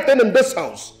everything in this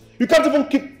house. You can't even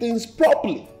keep things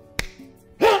properly.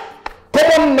 Huh?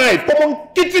 Common knife, common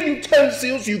kitchen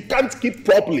utensils you can't keep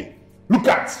properly. Look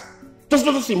at.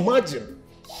 Just imagine.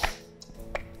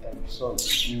 Son,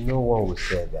 no one will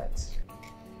say that.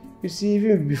 You see,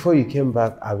 even before you came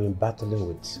back, I've been battling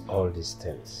with all these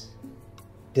things.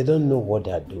 They don't know what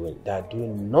they're doing. They're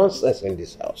doing nonsense in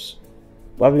this house.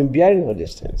 But I've been bearing all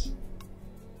these things.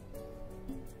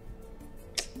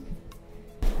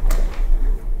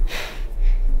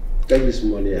 Take this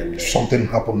money and... Something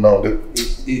happened now.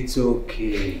 It's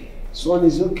okay. Son,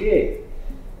 it's okay.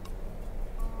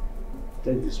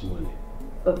 Take this money.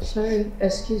 Oh, sorry,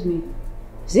 excuse me.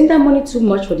 Isn't that money too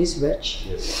much for this wretch?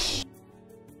 Yes.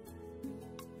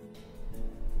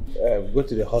 Go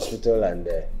to the hospital and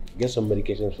get some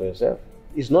medications for yourself.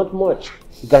 It's not much.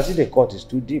 You can see the cut is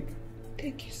too deep.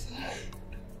 Thank you, sir.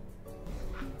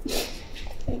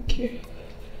 Okay.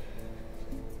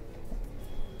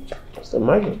 Just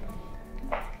imagine.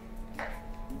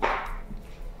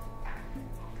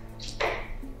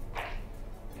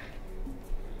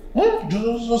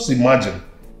 Just imagine.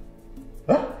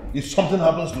 Huh? If something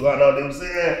happens to her now, they will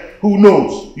say, who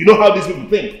knows? You know how these people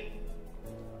think.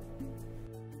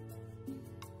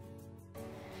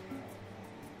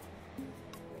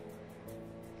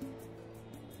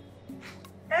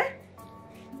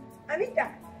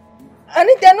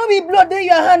 Anita, no be blood in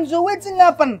your hands, so waiting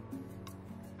happen.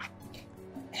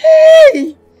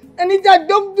 Hey! Anita,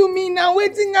 don't do me now,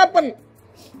 waiting happen.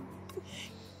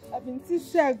 I've been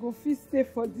teaching I go fit stay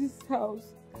for this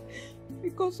house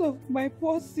because of my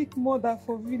poor sick mother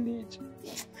for village.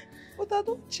 But I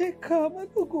don't check her, I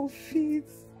don't go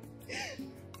fit.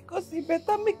 Because it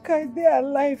better make I dey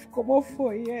alive come up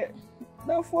for here.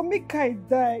 Now for make I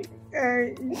die.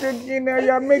 Hey,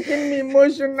 you're making me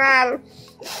emotional.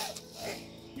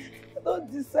 I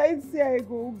don't decide say I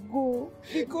go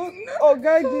because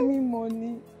Oga give me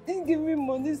money. He give me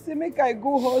money say make I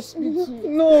go hospital.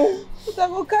 No. But I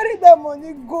go carry that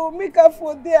money go make her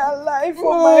for dey alive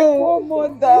for my poor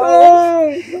mother. No.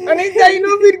 Anita, you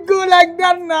know we go like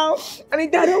that now.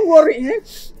 Anita, don't worry. Eh?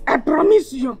 I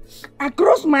promise you.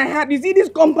 Across my heart, you see this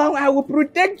compound, I will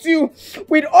protect you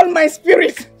with all my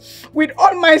spirit, with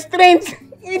all my strength,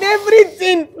 with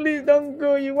everything. Please don't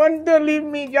go. You want to leave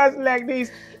me just like this.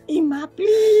 Ima,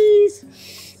 please.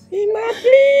 Ima,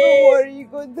 please. Don't worry, you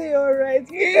go there alright.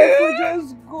 You go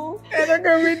just go. I'm not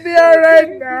going to be there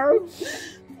alright now.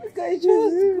 Okay, just go.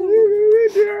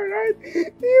 Alright.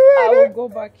 I will go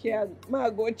back here and I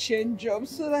go change job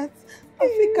so that I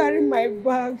will carry my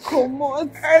bag, come out.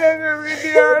 I don't know if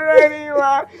you're alright, Ima.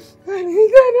 I don't know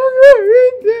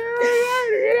if you're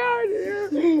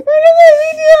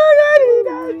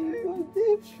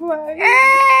alright.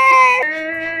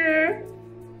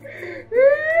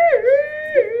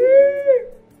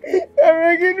 You're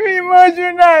making me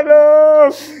emotional,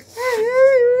 oh.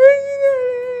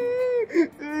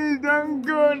 Please don't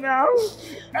go now.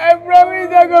 I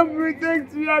promise I'm gonna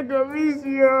protect you, I'm gonna miss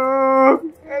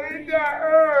you. Anita,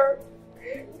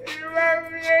 you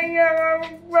love me and you're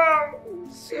my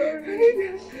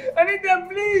sorry. Anita,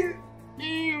 please.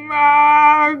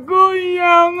 Ima, go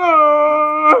young,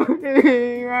 oh.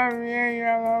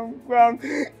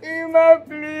 Ima,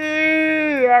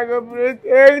 please. I go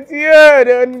protect you,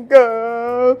 don't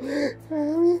go.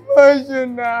 I'm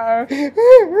emotional.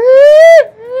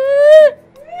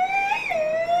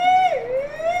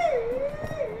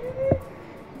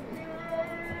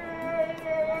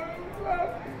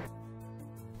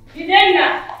 Jidena!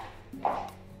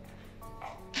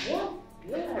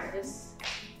 Where is this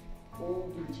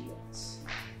old idiot?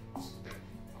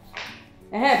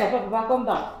 Papa, come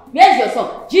down. Where's your son?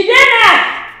 Jidena!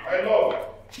 I know.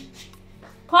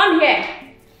 Come here.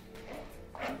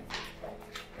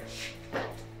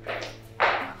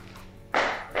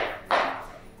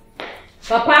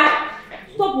 Papa,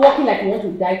 stop walking like you want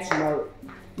to die tomorrow.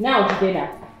 Now, Jidena.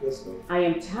 Yes, ma'am. I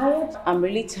am tired. I'm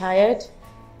really tired,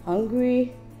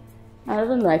 hungry. I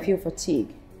don't know, I feel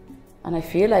fatigue. And I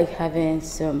feel like having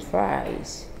some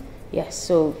fries. Yes,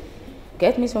 so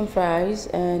get me some fries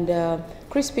and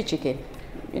crispy chicken.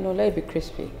 You know, let it be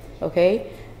crispy,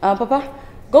 okay? Papa,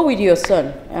 go with your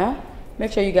son.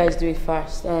 Make sure you guys do it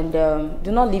fast. And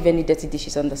do not leave any dirty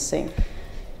dishes on the sink.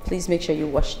 Please make sure you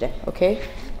wash them, okay?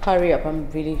 Hurry up, I'm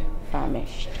really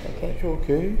famished, okay? You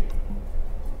okay?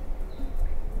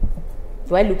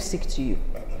 Do I look sick to you?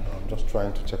 I'm just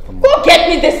trying to check on my... Go get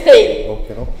me this thing!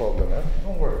 Okay, no problem,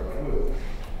 Don't worry, I will.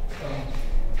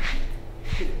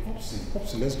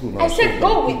 Popsy, let's go now. I said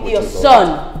go with your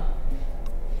son.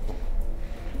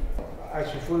 I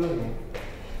should follow him.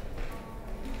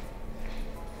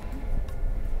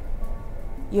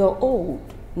 You're old,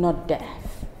 not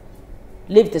deaf.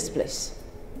 Leave this place.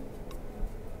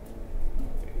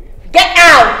 Get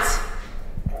out!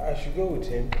 I should go with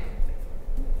him.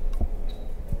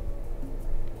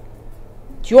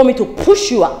 Do you want me to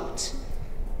push you out?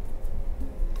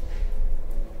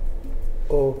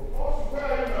 Oh.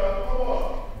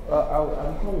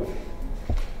 I'm coming.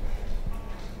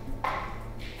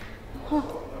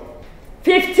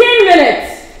 15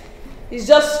 minutes! It's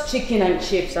just chicken and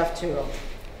chips after all.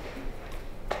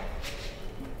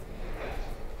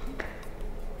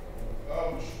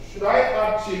 Should I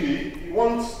add chili? You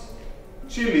want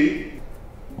chili?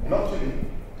 Not chili.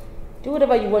 Do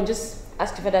whatever you want, just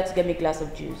ask your father to get me a glass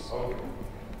of juice. Okay.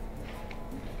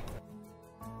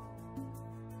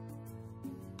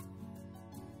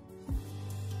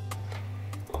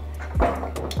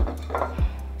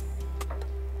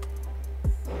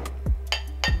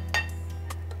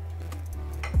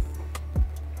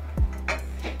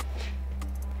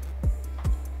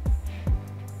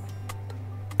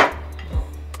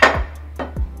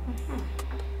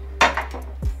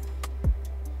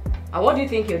 And what do you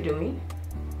think you're doing?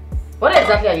 What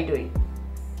exactly are you doing?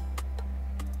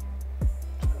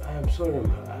 I am sorry,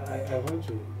 ma. I want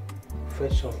to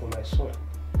fetch some for my son.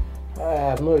 I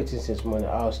have not eaten since morning.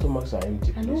 Our stomachs are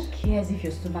empty. And who cares if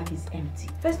your stomach is empty?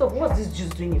 First of all, what's this juice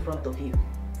doing in front of you?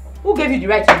 Who gave you the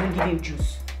right to even give him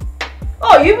juice?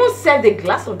 Oh, you even served a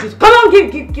glass of juice. Come on,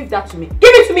 give that to me. Give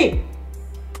it to me!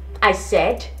 I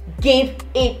said, give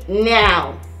it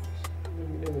now. Let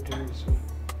me do it soon.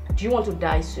 Do you want to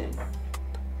die soon?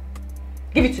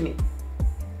 Give it to me.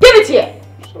 Give it here!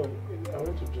 Sorry, I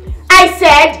want to do it. I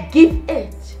said, give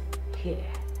it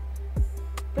here.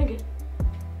 Bring it.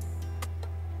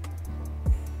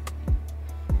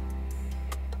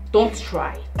 Don't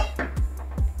try it.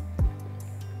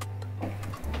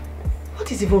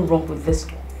 What is even wrong with this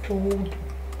food?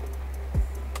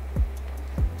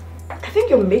 I think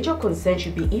your major concern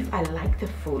should be if I like the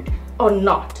food or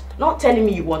not. Not telling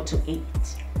me you want to eat.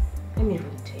 Let me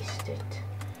even taste it.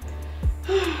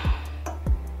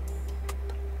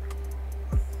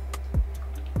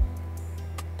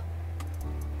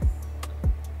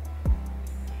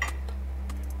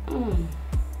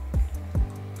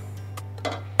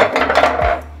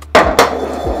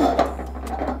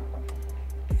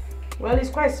 Well, it's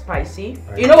quite spicy.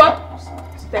 You know what?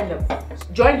 Stand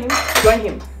up. Join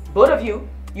him. Both of you,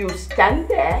 you stand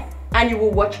there and you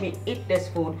will watch me eat this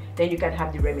food. Then you can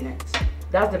have the remnants.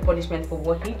 That's the punishment for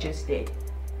what he just did.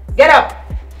 Get up!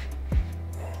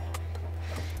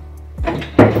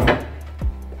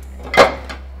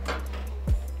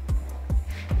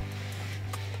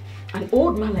 An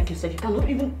old man like yourself, you cannot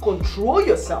even control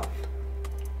yourself.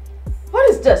 What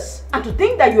is this? And to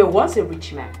think that you were once a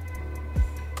rich man.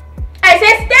 I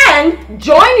say stand,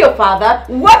 join your father,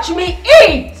 watch me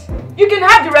eat. You can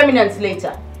have the remnants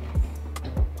later.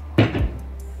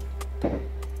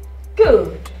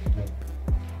 Good.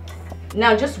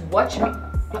 Now just watch me.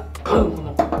 Come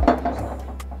on.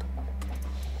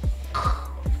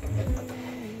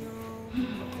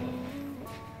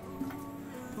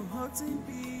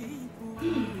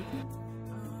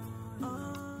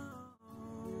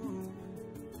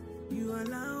 You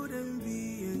allow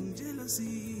envy and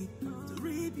jealousy to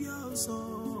reap your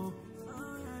soul.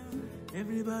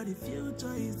 Everybody's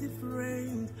future is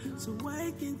different, so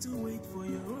why can't you wait for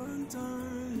your own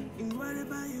turn? In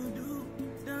whatever you do,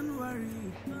 don't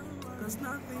worry, cause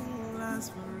nothing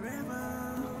lasts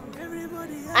forever.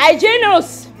 Everybody Hey,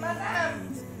 Janus!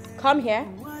 Come here.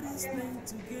 What is meant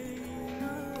to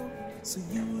gain? So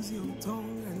use your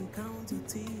tongue and count your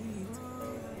teeth.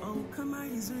 Oh, come on,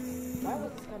 Israel. Why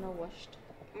was this car not washed?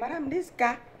 Madam, this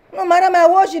car? No, madam, I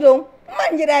wash it. Oh.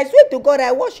 Man, I swear to God,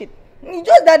 I wash it. It's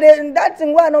just that that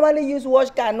thing where I normally use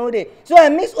wash car no day. So I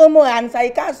mix Omo and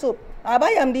Saika soap. I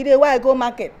buy them the day where I go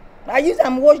market. I use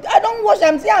them wash. I don't wash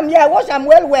them. See, I'm here. I wash them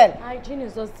well.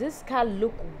 Genius, does this car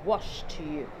look washed to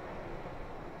you?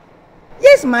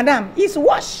 Yes, madam. It's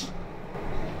washed.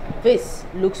 This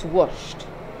looks washed.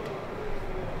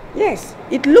 Yes,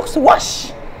 it looks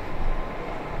washed.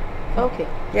 Okay.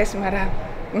 Yes, madam.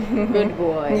 Good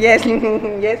boy. Yes,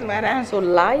 yes, madam. So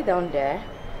lie down there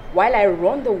while I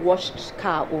run the washed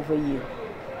car over you.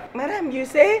 Madam, you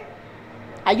say?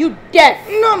 Are you deaf?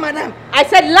 No, madam. I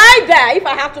said lie there. If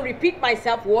I have to repeat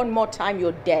myself one more time,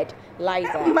 you're dead. Lie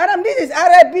there. Madam, this is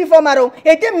RIP for Maro.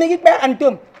 Don't worry,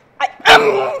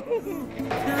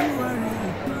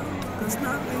 cause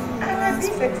nothing lasts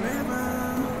forever.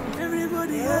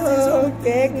 Everybody has his own.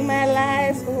 Take my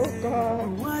life, oh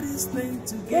God. What is meant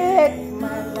to Take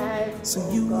my life, so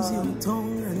use your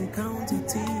tongue and count your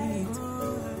teeth.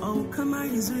 Oh, come on,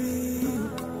 Israel.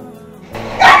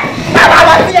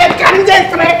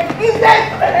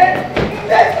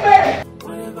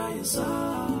 Whatever you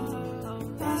saw,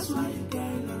 that's why you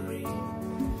gonna read.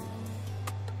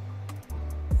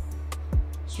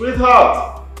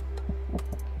 Sweetheart,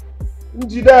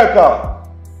 Njideka,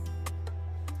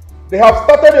 they have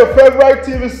started your favorite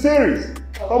TV series.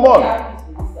 Come on.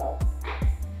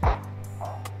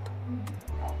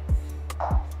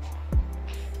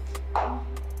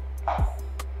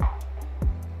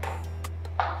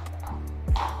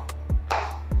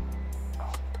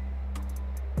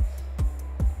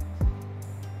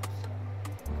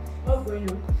 What's going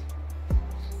on?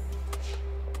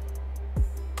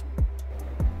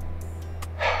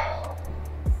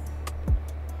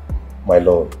 My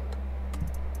Lord,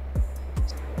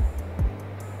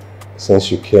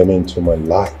 since you came into my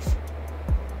life,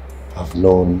 I've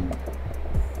known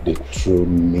the true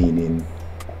meaning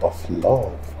of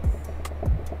love.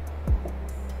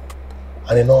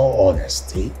 And in all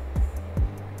honesty,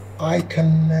 I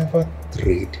can never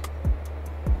trade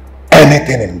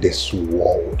anything in this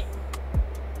world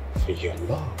for your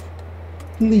love.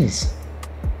 Please,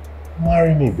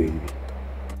 marry me, baby.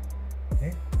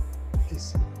 Okay?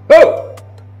 Please. Oh!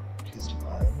 Please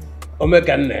marry me.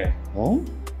 Omekane. Huh?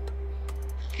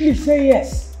 Please say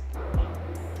yes.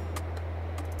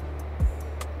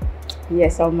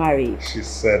 Yes, I'll marry. She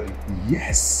said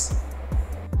yes.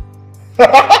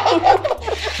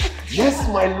 Yes,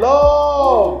 my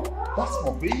love. That's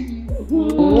my baby.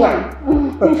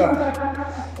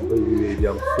 Baby,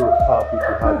 I'm so happy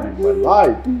to have you in my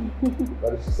life.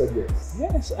 But she said yes.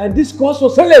 Yes, and this calls for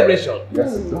celebration.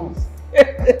 Yes, it does.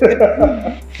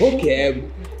 Okay,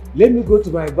 let me go to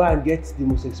my bar and get the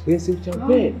most expensive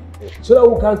champagne so that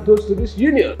we can toast to this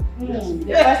union. The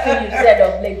first thing you said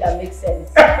of late that makes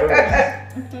sense.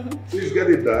 Please get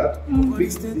it, Dad. What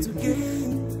is there to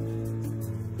gain?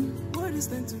 What is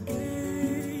there to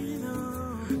gain?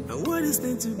 And what is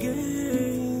there to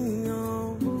gain?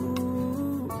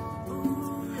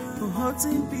 For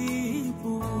hurting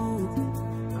people.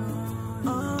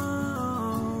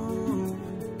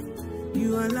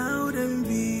 You allow them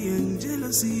envy and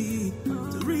jealousy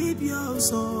to reap your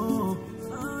soul.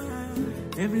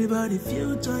 Everybody's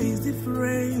future is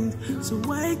different, so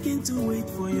why can't you wait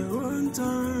for your own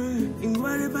turn? And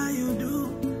whatever you do,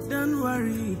 don't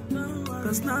worry,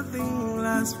 cause nothing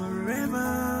lasts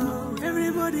forever.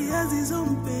 Everybody has his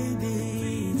own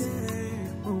paydays,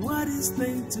 but what is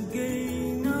meant to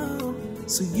gain? Oh,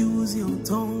 so use your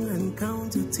tongue and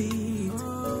count your teeth.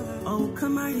 Oh,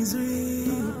 come on, is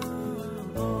real.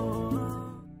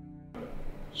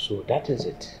 So that is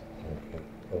it.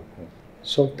 Okay.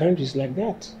 Sometimes it's like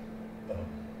that.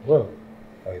 Well,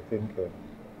 I think.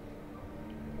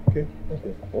 Okay.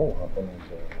 What will happen is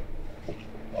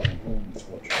I'm going to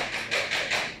watch.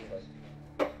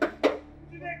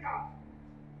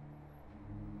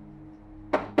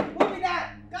 Who be that?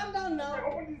 Calm down now. Hey,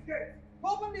 open this gate.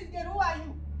 Open this gate. Who are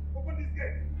you? Open this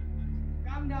gate.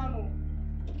 Calm down.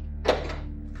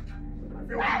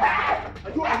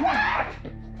 Are you mad?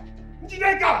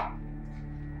 Njideka!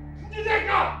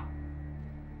 Njideka!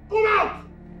 Come out!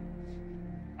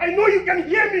 I know you can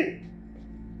hear me!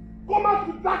 Come out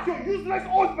to that your useless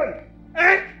husband!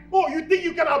 Eh? Oh, you think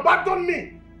you can abandon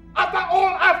me? After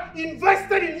all I've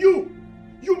invested in you!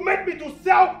 You made me to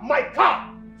sell my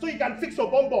car so you can fix your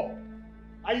bum.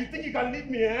 And you think you can leave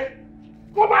me, eh?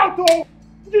 Come out, oh!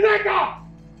 Njideka!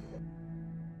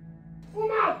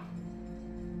 Come out!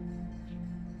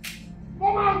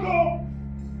 Come out, oh!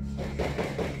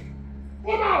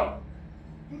 Come out!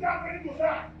 Do that ready to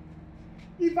die.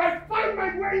 If I find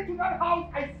my way into that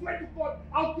house, I swear to God,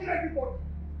 I'll kill everybody.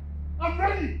 I'm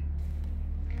ready.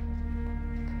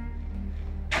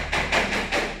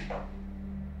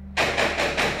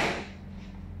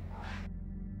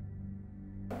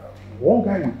 One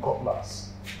guy with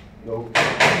cutlass, you know,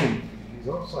 he's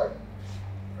outside.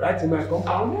 Right in my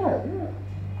compound? Yeah.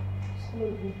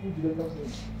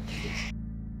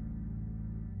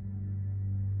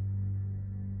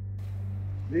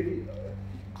 Maybe.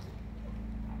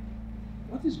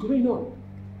 What is going on?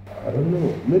 I don't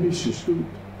know. Maybe she should.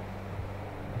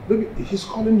 Maybe he's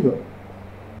calling you.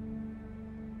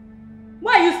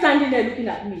 Why are you standing there looking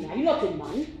at me? Are you not a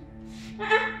man?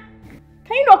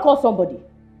 Can you not call somebody?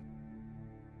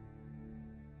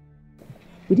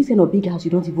 With this kind of big house,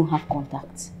 you don't even have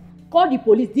contacts. Call the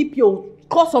police, DPO,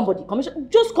 call somebody, commissioner,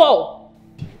 just call.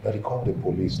 But he called the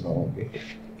police now, okay?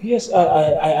 Yes,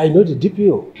 I know the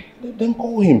DPO. Then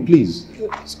call him, please.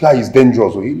 This guy is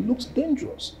dangerous. He looks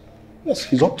dangerous. Yes,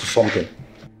 he's up to something.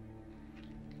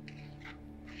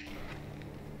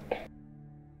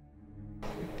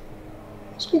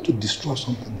 He's going to destroy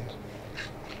something there.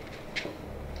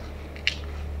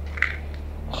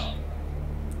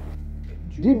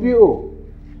 DPO,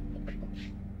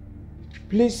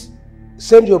 please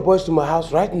send your boys to my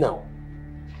house right now.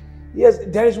 Yes,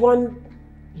 there is one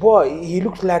boy, he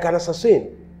looks like an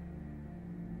assassin.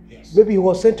 Yes. Maybe he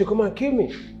was sent to come and kill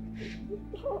me.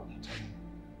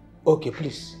 Okay,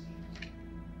 please.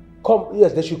 Come,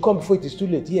 yes, they should come before it is too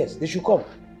late. Yes, they should come.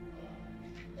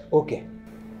 Okay.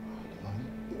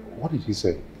 What did he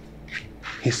say?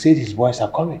 He said his boys are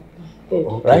coming.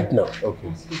 Okay. Right now.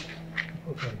 Okay.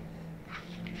 Okay.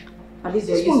 At least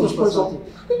you're useful for something.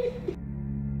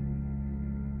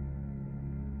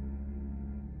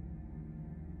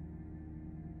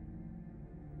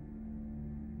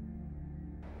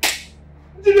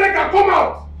 Njideka, come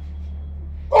out!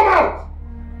 Come out!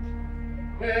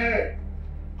 Hey,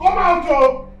 come out,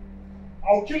 oh!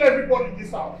 I'll kill everybody in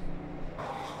this house.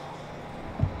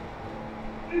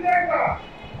 Njideka!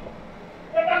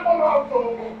 Better come out,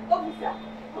 oh!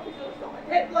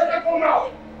 Better come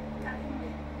out!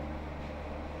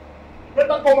 Better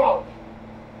better come out.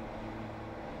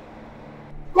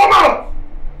 Come out!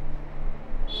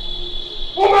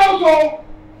 Come out, though!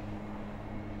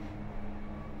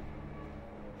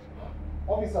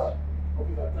 Officer,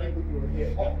 thank you for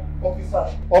here.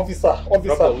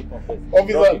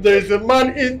 Officer, there is a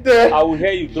man in there. I will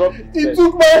hear you. Drop it. He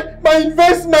took my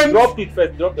investment. Drop it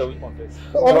first. Drop the weapon first.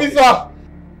 Officer,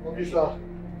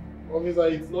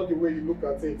 it's not the way you look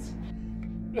at it.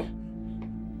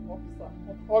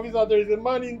 Officer, there is a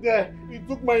man in there. He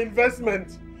took my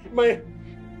investment.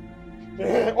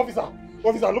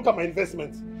 Officer, look at my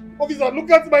investment. Officer,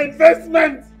 look at my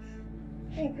investment.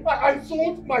 I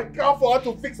sold my car for her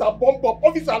to fix her bomb.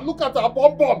 Officer, look at her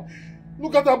bomb.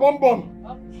 Look at her bomb.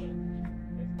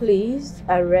 Please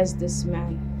arrest this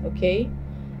man, okay?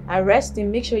 Arrest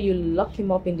him, make sure you lock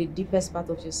him up in the deepest part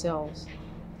of your cells.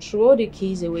 Throw the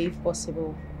keys away if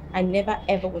possible. I never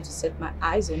ever want to set my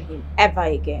eyes on him ever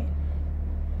again.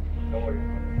 Don't worry.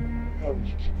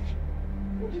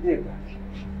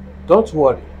 Don't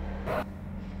worry.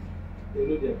 They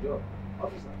know their job.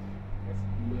 Officer.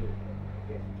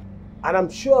 And I'm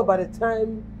sure by the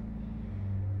time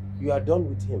you are done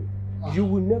with him, you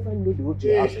will never know the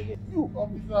OJ house again. You,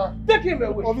 officer. Take him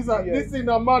away. Officer, listen,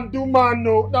 the man do man,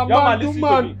 no. The man do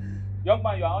man. Young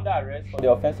man, you are under arrest for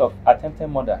the offense of attempted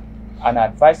murder. And I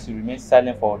advise you remain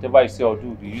silent for whatever you say or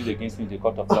do to use against me in the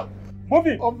court of law. Move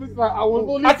it! Officer, I was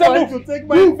only trying to take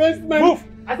my investment. Move!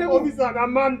 I said, officer, the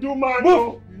man do man.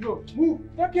 Move! No. Move!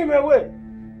 Take him away!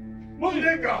 Move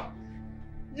it!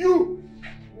 You!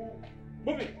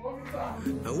 Move it! Officer!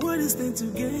 And what is there to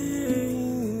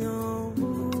gain?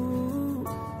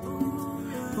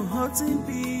 For hurting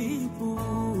people.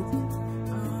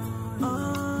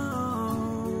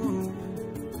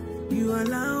 You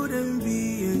allow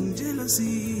envy and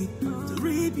jealousy to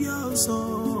reap your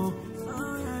soul.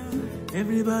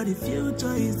 Everybody's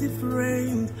future is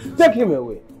different. Take him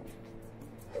away.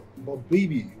 But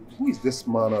baby, who is this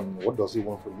man and what does he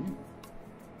want from you?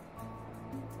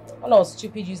 What a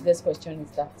stupid useless question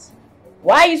is that?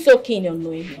 Why are you so keen on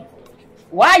knowing him?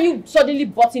 Why are you suddenly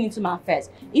butting into my affairs?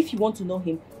 If you want to know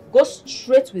him, go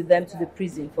straight with them to the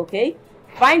prison, okay?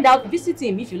 Find out, visit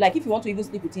him if you like. If you want to even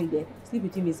sleep with him there, sleep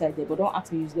with him inside there. But don't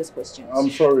ask me useless questions. I'm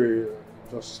sorry,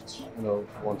 just,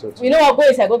 wanted to... You know what, go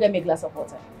inside, go get me a glass of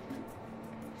water.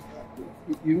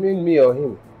 You mean me or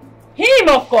him? Him,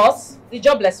 of course. The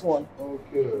jobless one.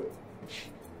 Okay.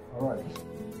 Alright.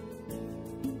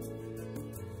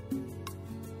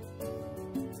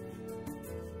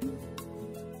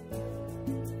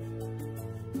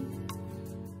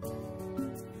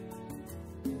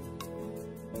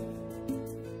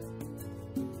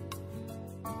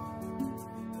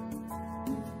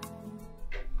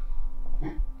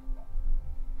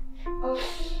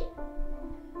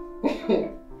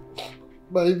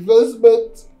 My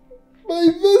investment.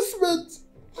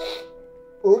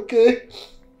 Okay.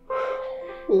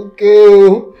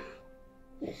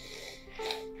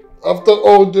 After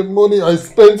all the money I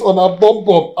spent on a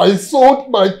bomb, I sold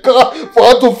my car for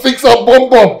her to fix her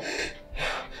bomb.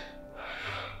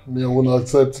 Me, I won't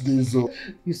accept this.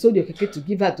 You sold your keke to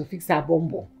give her to fix her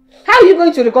bomb. How are you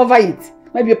going to recover it?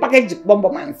 Maybe you package the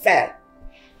bomb and sell.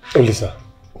 Elisa,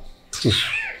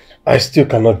 I still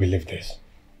cannot believe this.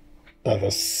 That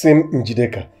the same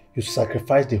Njideka you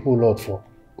sacrificed the whole lot for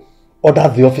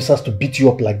ordered the officers to beat you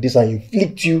up like this and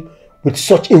inflict you with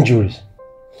such injuries.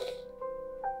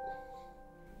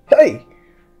 Hey!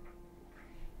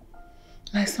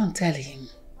 My son, tell him.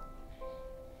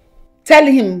 Tell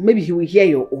him, maybe he will hear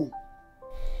your own.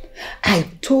 I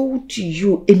told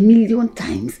you 1,000,000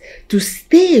 times to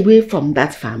stay away from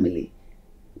that family.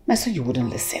 My son, you wouldn't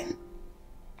listen.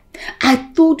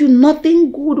 I told you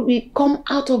nothing good will come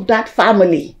out of that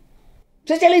family.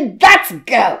 Especially that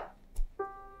girl.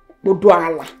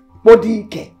 Boduala,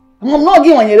 Bodike. I'm not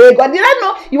giving you a God. Did I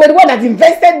know you were the one that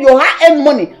invested your hard-earned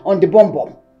money on the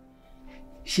bomb?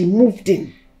 She moved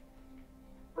in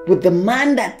with the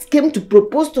man that came to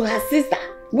propose to her sister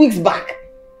weeks back.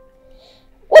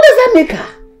 What does that make her?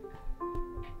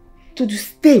 To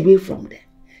stay away from them.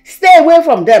 Stay away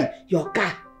from them. Your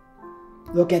car,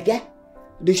 your keke,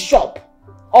 the shop,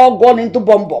 all gone into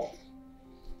bomb.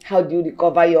 How do you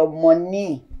recover your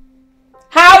money?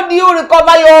 How do you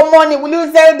recover your money? Will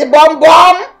you sell the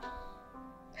bomb?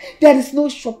 There is no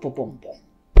shop for bomb.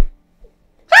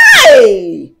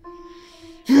 Hey!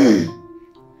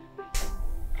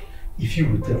 If you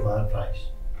would take my advice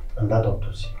and that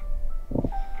autopsy,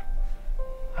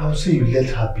 I would say you let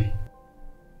her be.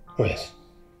 Yes.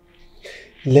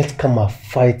 Let Kama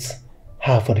fight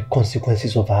her for the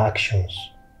consequences of her actions.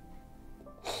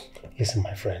 Listen,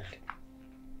 my friend.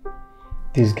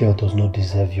 This girl does not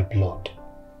deserve your blood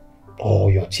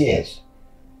or your tears.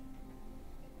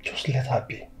 Just let her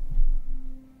be.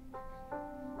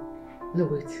 No,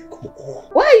 wait. Come on.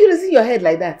 Why are you raising your head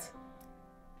like that?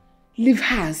 Leave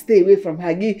her and stay away from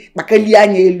her.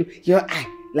 Your eye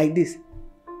like this.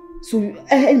 So,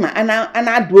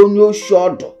 Anna don't know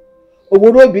shoulder. Is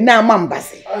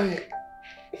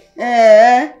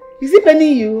it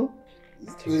paining you?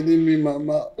 It's paining me,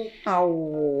 Mama.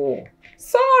 Oh,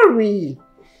 sorry.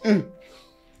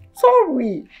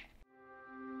 Sorry.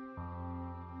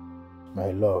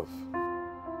 My love.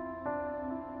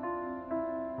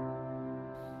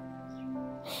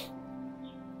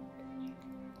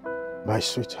 My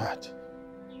sweetheart.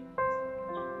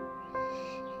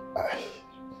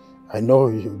 I know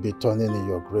you'll be turning in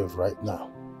your grave right now.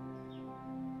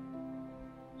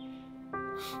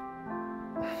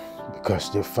 Because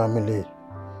the family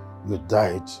you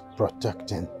died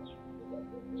protecting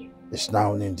is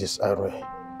now in disarray.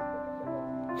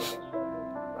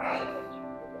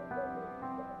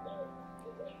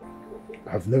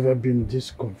 I've never been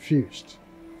this confused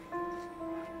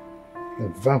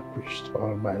and vanquished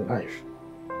all my life.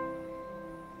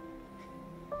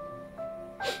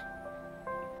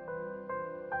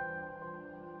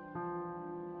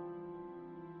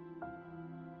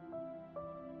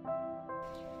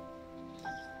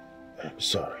 I'm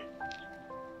sorry.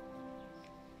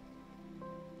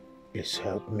 Please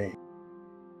help me.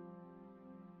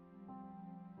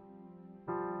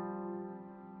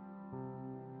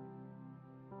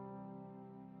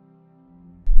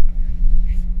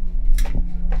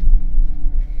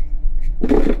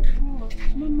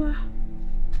 Mama.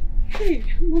 Hey,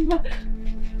 Mama.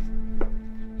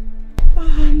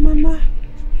 Mama.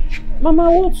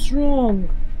 Mama, what's wrong?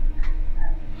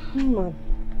 Mama.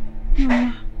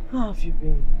 Mama, how have you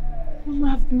been?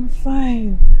 Mama, I've been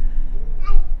fine.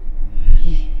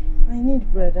 I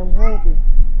need bread. I'm hungry.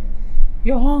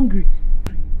 You're hungry?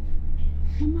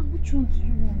 Mama, which one do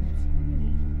you want?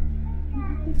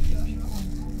 Mama, take the big one.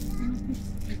 Mama, take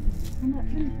the big one. Mama,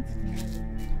 let me put it in.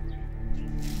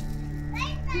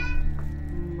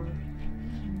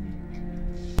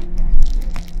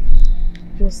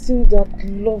 You're still that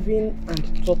loving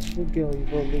and thoughtful girl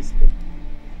you've always been.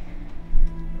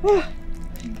 Oh,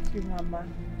 thank you, Mama.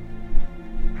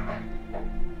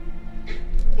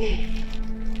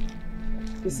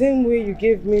 The same way you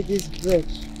gave me this bread,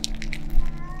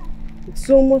 with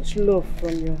so much love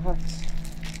from your heart.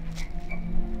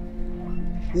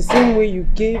 The same way you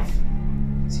gave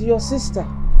to your sister,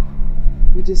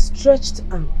 with a stretched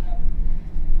arm.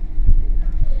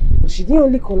 But she didn't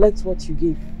only collect what you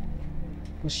gave,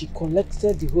 but she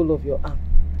collected the whole of your arm.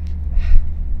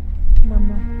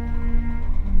 Mama,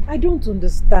 I don't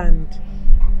understand.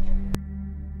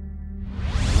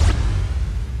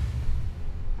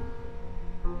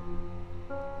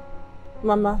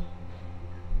 Mama.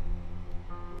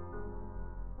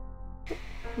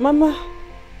 Mama.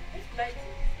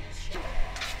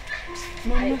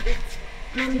 Mama.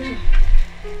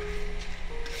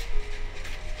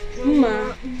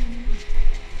 Mama.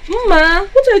 Mama,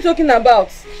 what are you talking about?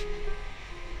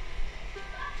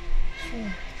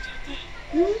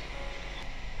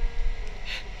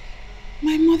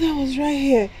 My mother was right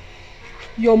here.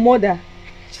 Your mother?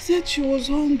 She said she was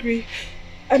hungry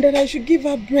and that I should give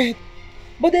her bread.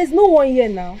 But there's no one here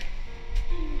now.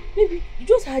 Maybe you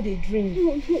just had a dream.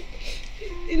 No.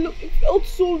 It felt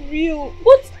so real.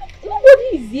 But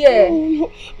nobody is here.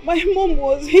 No. My mom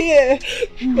was here.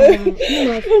 My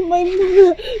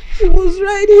mother, she was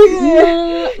right here.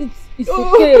 No, it's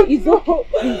okay. It's okay.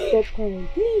 Please stop crying.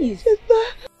 Please.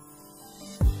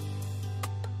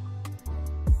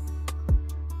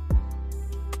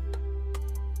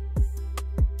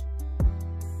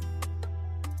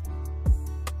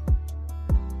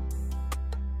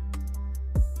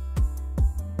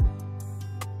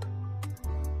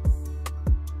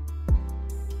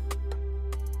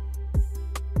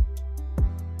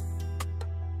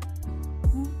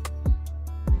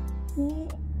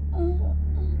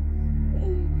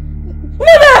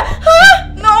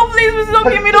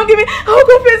 Don't give me. I'll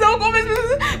confess.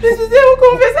 Please, I will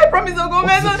confess. I promise I'll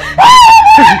confess.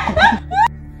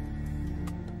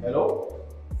 Hello?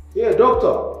 Yeah,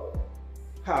 doctor.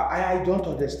 I don't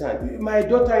understand. My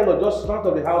daughter-in-law just ran out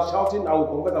of the house shouting, I will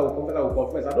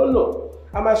confess. I don't know.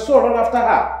 And my son ran after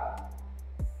her.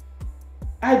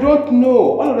 I don't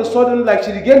know. All of a sudden, like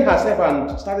she regained herself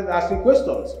and started asking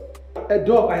questions.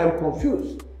 Doc, I am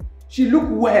confused. She looked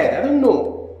weird. I don't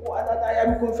know. I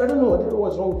am confused. I don't know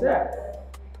what's wrong with her.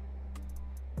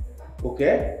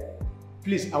 Okay?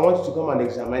 Please, I want you to come and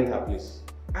examine her, please.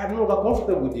 I'm no longer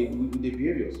comfortable with the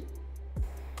behaviors.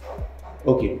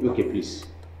 Okay, please.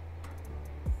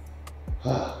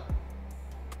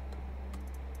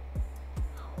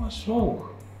 What's wrong?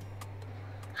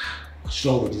 What's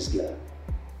wrong with this girl?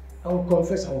 I will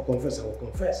confess.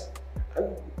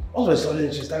 And all of a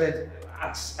sudden she started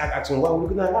asking why we're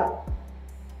looking at her.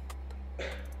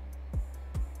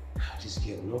 This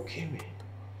girl will not kill me.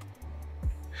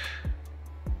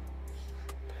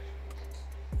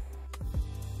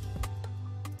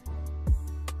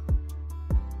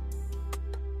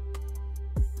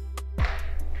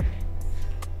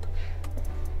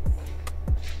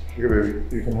 Here,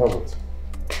 baby, you can have it.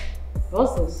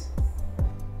 What's this?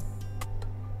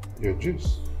 Your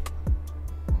juice.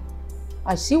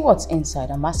 I see what's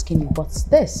inside. I'm asking you, what's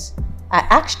this? I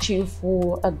asked you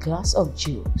for a glass of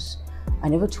juice. I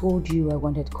never told you I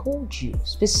wanted cold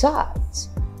juice. Besides,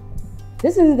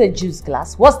 this isn't a juice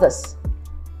glass. What's this?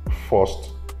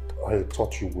 First, I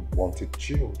thought you would want it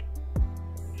chilled.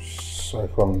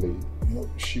 Secondly,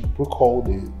 she broke all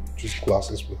the juice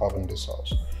glasses we have in this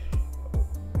house.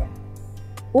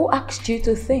 Who asked you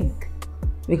to think?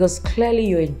 Because clearly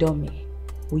you're a dummy.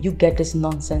 Will you get this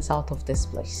nonsense out of this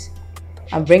place?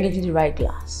 And bring it to the right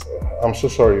glass. I'm so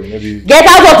sorry, maybe... Get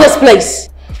out of this place!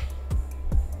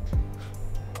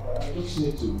 I just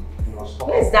need to, stop.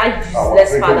 Where's that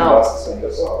useless father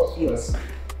of yours?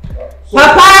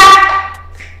 Papa!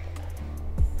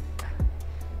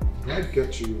 Did I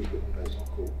get you the nice and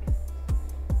cold?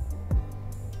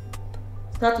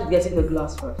 Start with getting the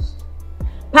glass first.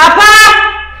 Papa!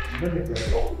 Let me get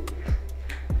it all.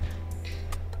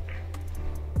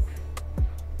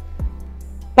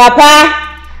 Papa!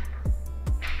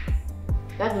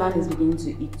 That man is beginning to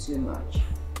eat too much.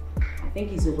 I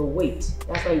think he's overweight.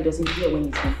 That's why he doesn't hear when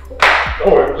he's being called.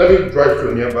 Don't worry, let me drive to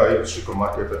a nearby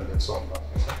supermarket and get some.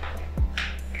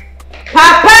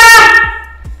 Papa!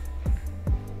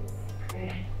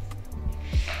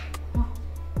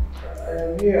 I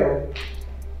am here.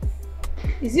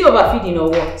 Is he overfeeding or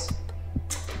what?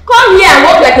 Come here and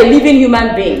walk like a living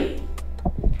human being.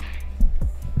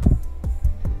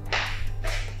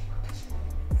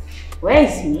 Where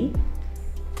is he?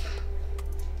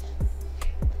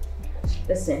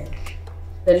 Listen,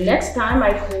 the next time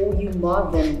I call you more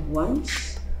than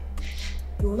once,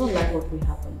 you will not like what will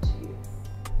happen to you.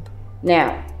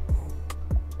 Now,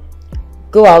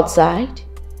 go outside,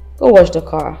 go wash the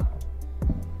car.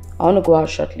 I want to go out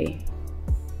shortly.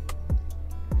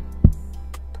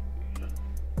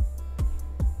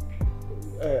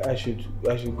 I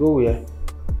should go where?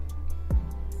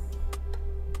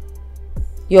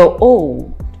 You're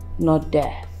old, not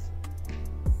deaf.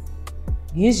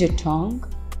 Use your tongue.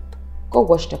 Go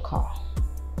wash the car.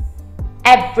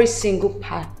 Every single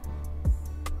part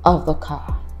of the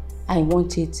car. I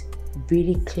want it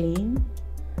really clean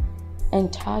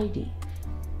and tidy.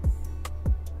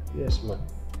 Yes, ma'am.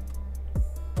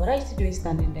 What are you doing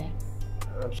standing there?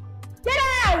 Get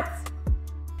out!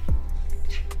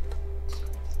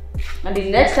 And the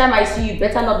next time I see you,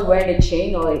 better not be wearing a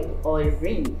chain or a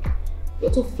ring.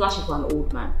 You're too flashy for an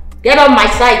old man. Get on my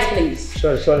side, please.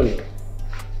 Sorry.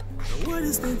 What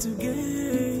is there to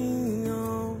gain?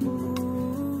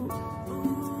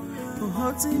 For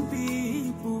hurting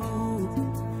people.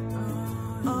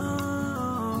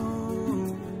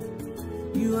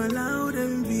 You allow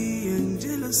envy and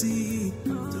jealousy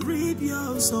to reap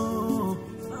your soul.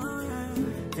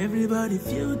 Everybody's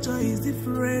future is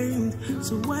different,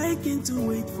 so why can't you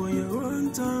wait for your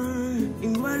own turn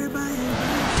in whatever you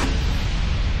do?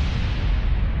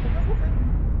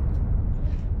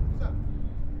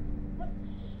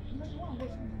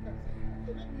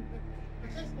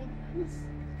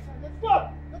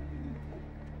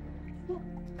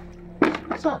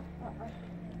 Sir,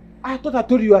 I thought I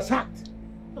told you were sacked.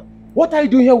 What are you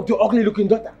doing here with your ugly looking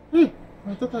daughter? My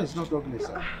daughter is not ugly,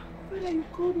 sir. Father, you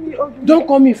called me ugly. Don't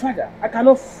call me father. I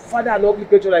cannot father an ugly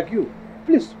creature like you.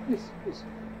 Please.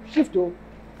 Shift, oh.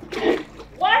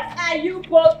 What are you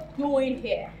both doing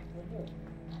here?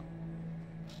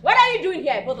 What are you doing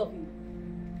here, both of you?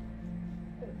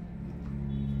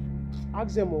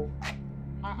 Ask them all.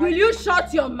 Will you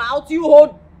shut your mouth, you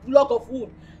old block of wood?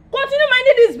 Continue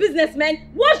minding this business, man.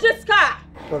 Wash this car.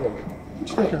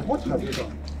 What have you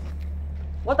done?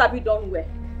 What have you done where?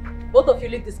 Both of you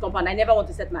leave this compound. I never want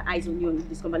to set my eyes on you in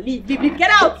this compound. Leave. Get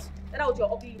out. Get out,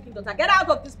 your ugly looking daughter. Get out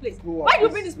of this place. Why do you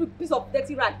bring this piece of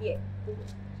dirty rag here?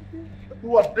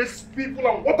 Who are these people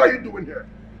and what are you doing here?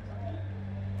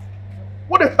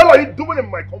 What the hell are you doing in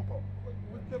my compound?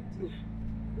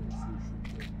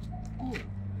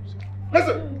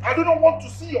 Listen, I do not want to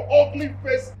see your ugly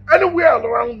face anywhere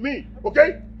around me,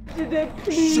 okay? Jide,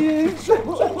 please.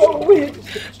 Wait.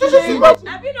 Jide,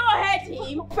 have you not heard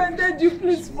him? Offended you,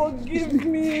 please forgive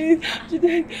me.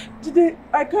 Jide,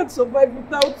 I can't survive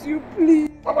without you, please.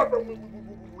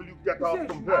 Will you get out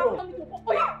from here?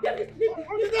 Oh yeah,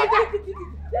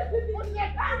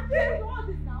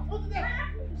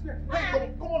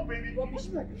 Hey, come on, baby. You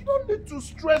don't need to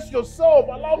stress yourself.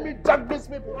 Allow me to drag these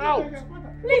people out.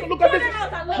 Please, look at this.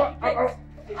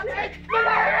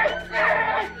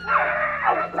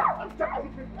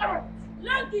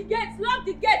 Lock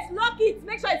the gates, lock it.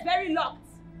 Make sure it's very locked.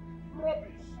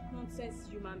 Rubbish. Nonsense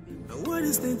human being. And what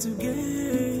is there to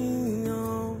gain?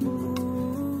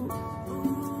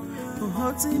 For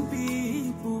hurting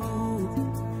people.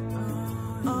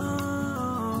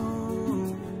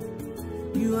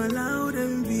 You allow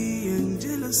envy and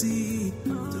jealousy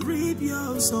to reap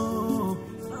your soul.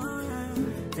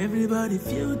 Everybody's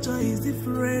future is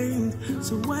different,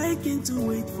 so why can't you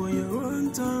wait for your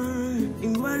own turn?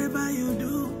 And whatever you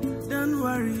do, don't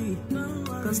worry,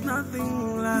 cause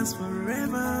nothing lasts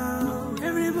forever.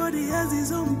 Everybody has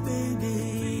his own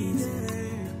paydays,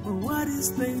 but what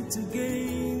is meant to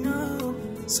gain? Oh,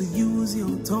 so use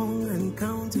your tongue and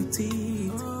count your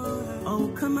teeth. Oh,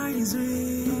 come on, is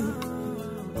real.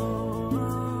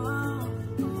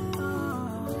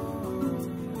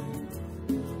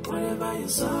 Whatever you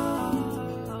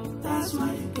sow, that's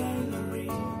what you're gonna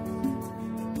reap.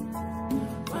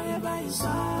 Whatever you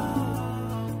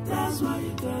sow, that's what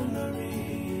you're gonna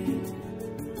reap.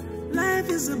 Life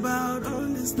is about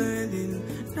understanding,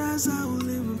 that's how we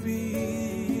live in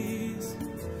peace.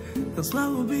 Cause what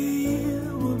will be,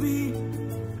 will be.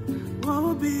 What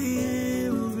will be,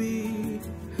 will be.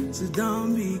 So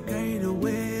don't be carried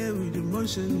away with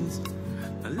emotions.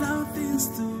 Allow things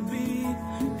to be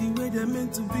the way they're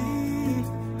meant to be.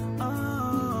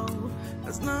 Oh,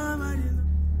 that's nobody.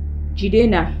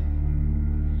 Jidena.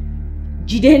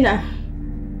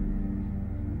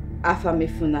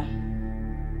 Afamefuna.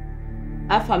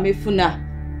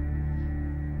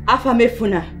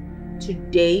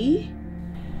 Today,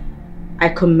 I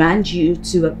command you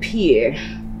to appear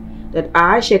that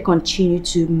I shall continue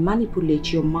to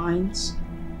manipulate your minds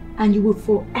and you will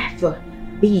forever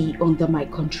be under my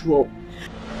control.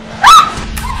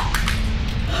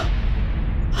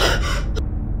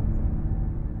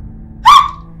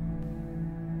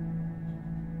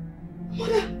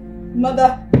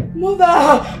 Mother!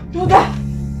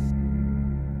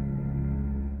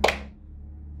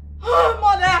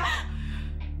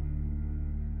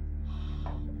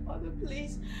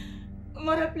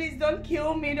 Mother, please don't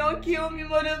kill me.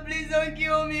 Mother, please don't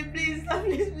kill me. Please.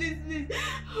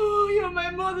 Oh, you're my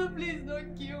mother. Please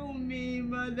don't kill me,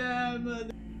 mother.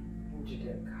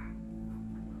 Njideka,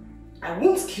 I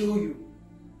won't kill you,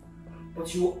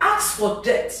 but you will ask for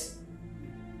death,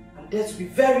 and death will be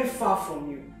very far from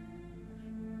you.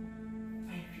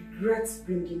 I regret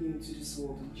bringing you into this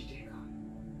world, Njideka.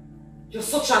 You're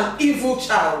such an evil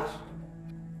child.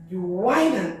 You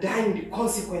whine and dine the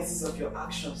consequences of your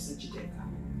actions, Njideka,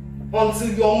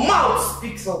 until your mouth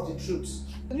speaks of the truth.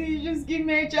 You just give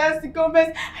me a chance to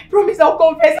confess. I promise I'll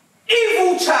confess.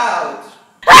 Evil child!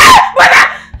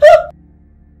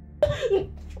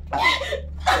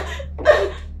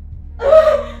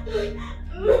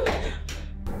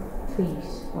 Please,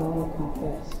 I want to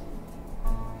confess.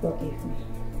 Forgive me.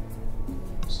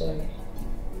 I'm sorry.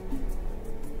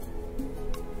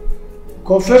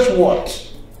 Confess what?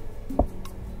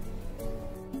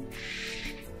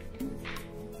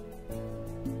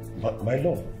 My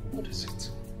lord, what is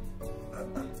it?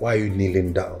 Why are you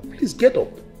kneeling down? Please get up.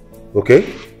 Okay?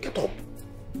 Get up.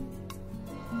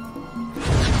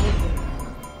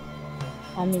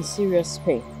 I'm in serious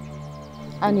pain,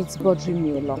 and it's bothering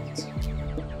me a lot.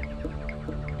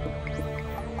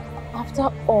 After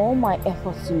all my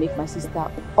efforts to make my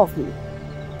sister ugly,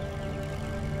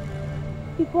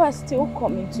 people are still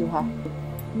coming to her.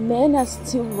 Men are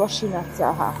still rushing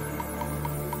after her.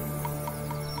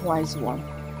 Wise one,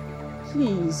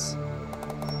 please.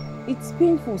 It's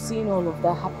painful seeing all of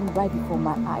that happen right before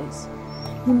my eyes.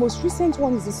 The most recent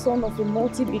one is the son of a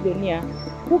multi-billionaire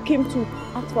who came to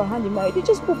ask for her hand in marriage. They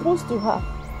just proposed to her.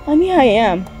 And here I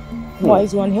am.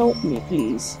 Wise one, help me,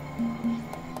 please.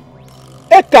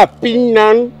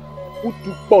 Ekapinan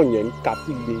utuponyen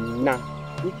kapilena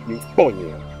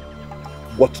utuponyen.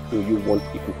 What do you want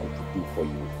Ikuku to do for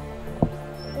you?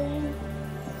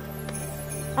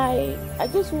 I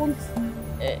just want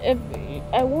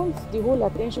I want the whole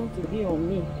attention to be on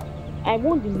me. I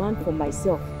won't demand for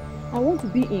myself. I want to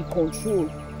be in control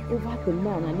over the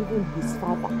man and even his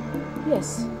father.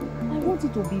 Yes, I want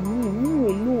it to be me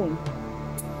alone.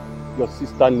 Your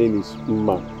sister's name is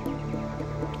Uma.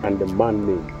 and the man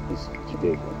name is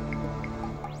Jidega.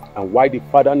 And why the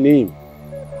father name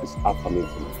is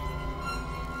Afamefuna.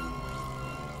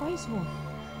 Wise one,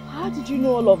 how did you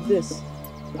know all of this?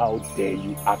 How dare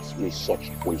you ask me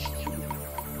such question?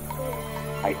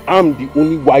 I am the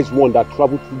only wise one that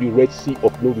traveled through the Red Sea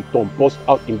of no return, burst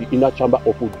out in the inner chamber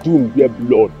of Odum where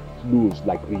blood flows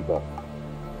like river.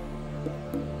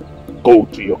 Go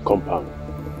to your compound.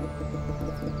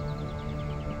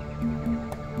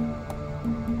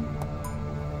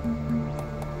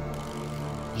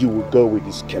 You will go with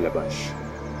this calabash.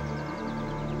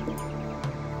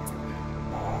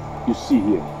 You see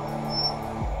here,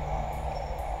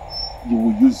 you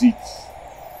will use it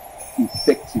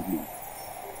effectively.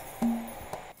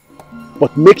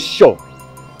 But make sure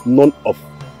none of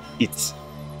it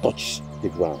touch the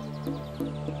ground.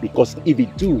 Because if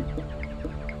it do,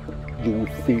 you will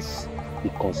face the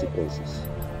consequences.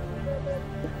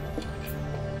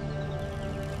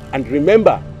 And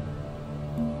remember,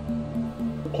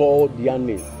 call their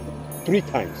name 3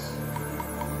 times.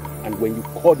 And when you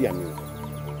call their name,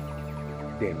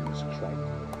 then you strike.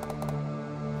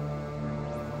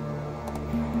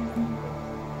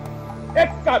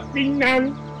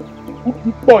 Ekapinan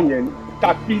ukiponyen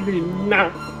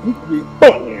kapilina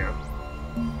ukiponyen.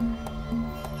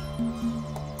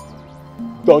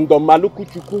 Dondo maluku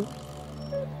chuku.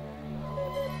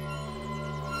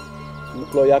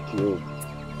 Employer Kiro.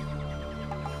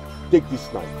 Take this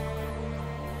knife.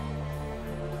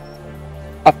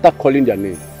 After calling their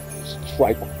name,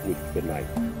 strike with the knife.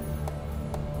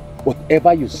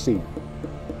 Whatever you say,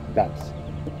 that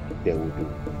they will do.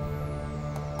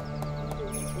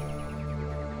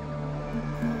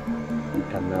 You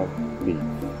can now leave.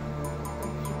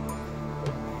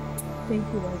 Thank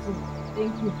you, Wazir.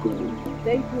 Thank you.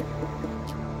 Thank you.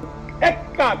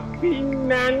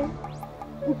 Ekapinan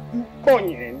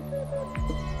ukiponyen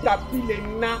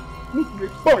kapilena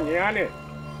ukiponyen.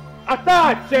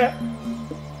 Atache.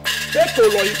 Eto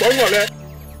lo ibonwole.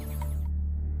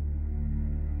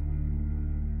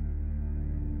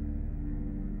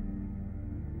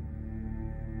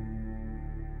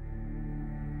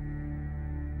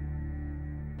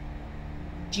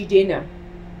 Jidena.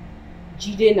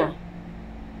 Jidena.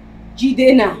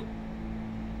 Jidena.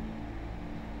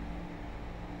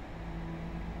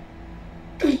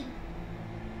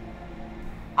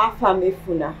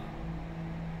 Afamefuna.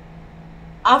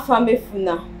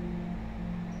 Afamefuna.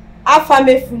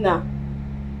 Afamefuna.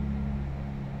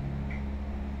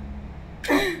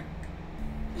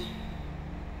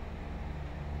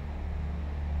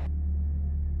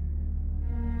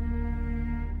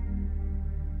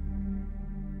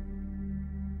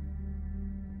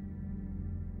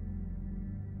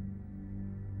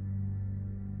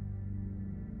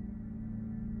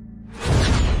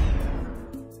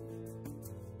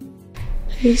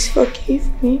 Please forgive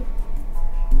me.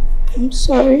 I'm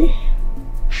sorry.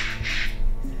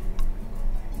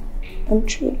 I'm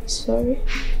truly sorry.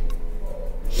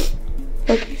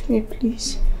 Forgive me,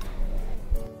 please.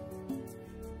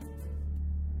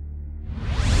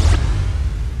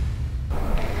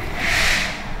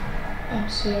 I'm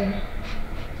sorry.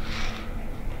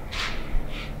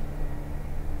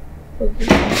 Forgive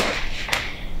me.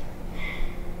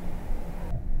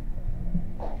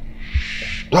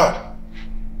 Dad!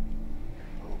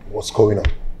 What's going on?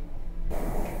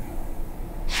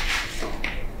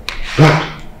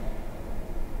 Dad!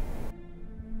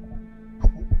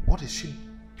 What is she?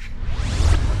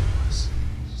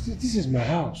 This is my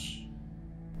house.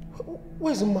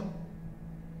 Where's my...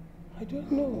 I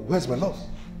don't know. Where's my love?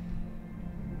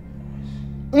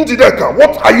 Ndideka,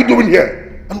 what are you doing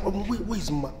here? And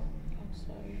where's my... I'm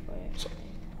sorry for it.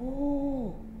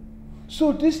 Oh,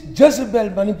 so this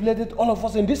Jezebel manipulated all of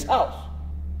us in this house.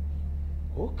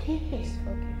 Okay. Please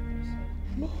forgive me, sir.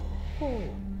 No.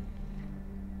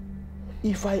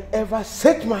 If I ever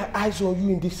set my eyes on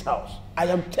you in this house, I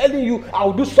am telling you, I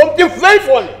will do something very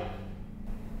funny.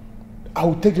 I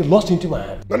will take the loss into my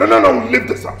hand. No, leave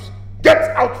this house. Get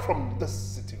out from this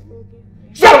city.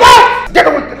 Shut up! Get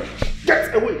away!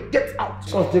 Get away! Get out!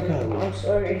 Oh, take her away. I'm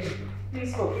sorry.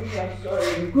 Please forgive me, I'm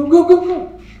sorry.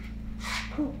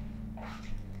 Go.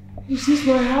 Is this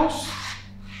my house?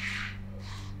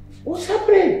 What's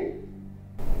happening?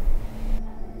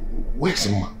 Where's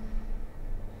my...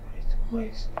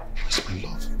 Where's my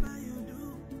love?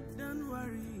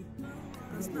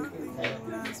 Please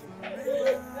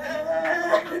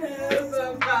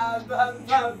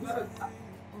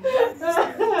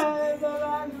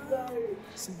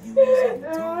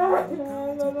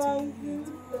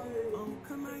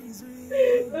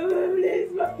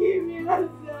forgive me, I'm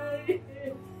sorry.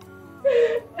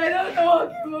 I don't know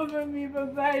what you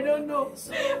Papa, I don't know.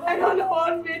 I don't know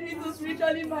what made me to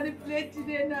spiritually manipulate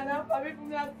today, Nana. For me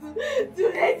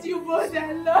to hate you more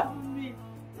than love me.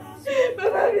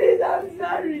 Papa, please, I'm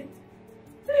sorry.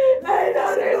 I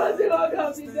don't know it was the work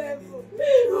of the devil.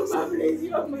 Papa, please,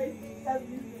 you are my sister.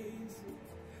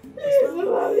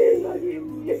 Papa, please, forgive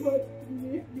me.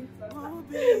 Forgive me, Papa.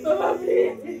 Papa,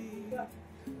 please.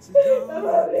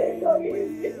 Papa, please, forgive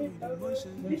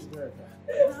me.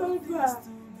 Papa.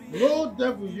 No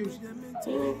devil used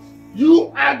you.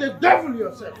 You are the devil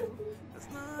yourself.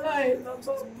 Hi,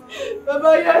 Papa.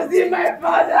 Papa, you're still my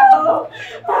father. Oh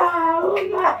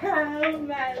my.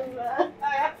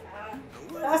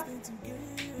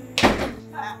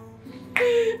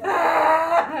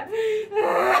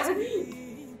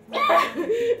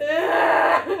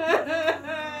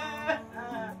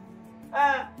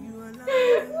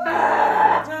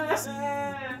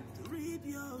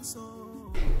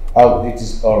 Oh, it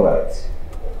is all right.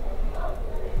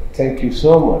 Thank you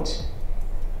so much.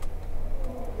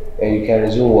 And you can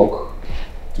resume work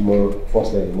tomorrow,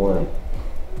 first thing in the morning.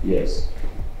 Yes.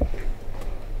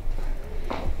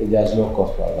 There's no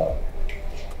cost for that.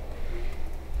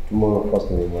 Tomorrow, first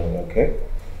thing in the morning, okay?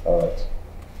 All right.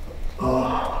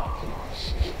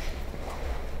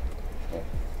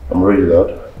 I'm ready,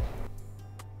 Lord.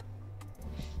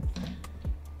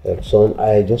 Son,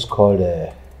 I just called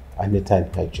Anita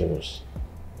and her jurors.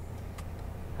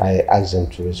 I asked them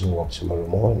to resume work tomorrow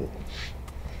morning.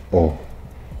 Oh,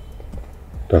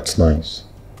 that's nice.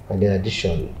 And in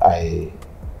addition, I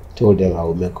told them I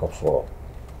will make up for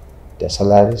their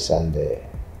salaries and the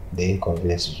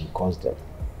inconveniences we caused them.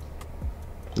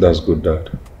 That's good, Dad.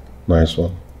 Nice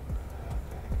one.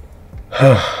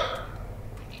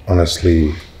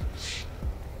 Honestly,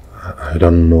 I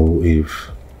don't know if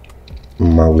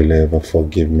Ma will ever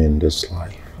forgive me in this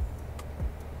life.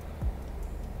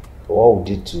 What we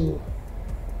did to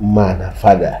Ma and her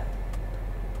father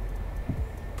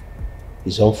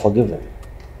is unforgiven.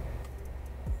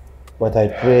 But I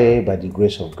pray by the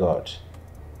grace of God,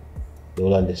 they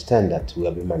will understand that we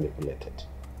have been manipulated.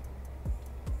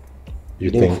 You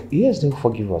think? Yes, they will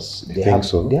forgive us. You think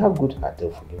so? They have good heart, they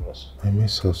will forgive us. I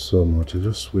miss her so much. I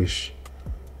just wish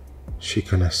she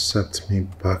can accept me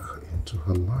back into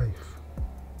her life.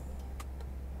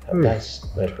 That's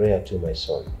my prayer to my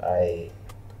son. I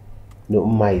know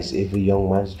Ma is every young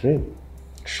man's dream.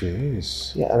 She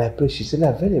is. Yeah, and I pray she's still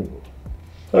available.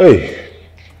 Hey!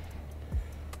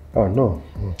 Oh no.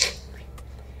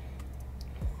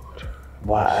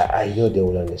 But I know they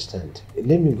will understand.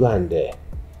 Let me go and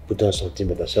put on something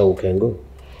better so we can go.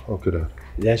 Okay, Dad.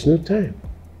 There's no time.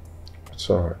 It's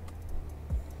alright.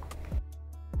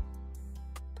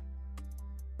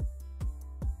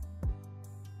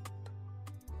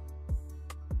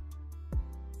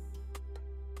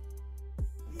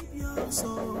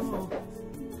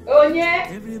 Oh yeah.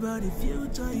 Everybody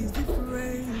future is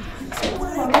different. So I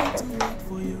need to wait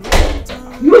for your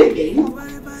return. You again?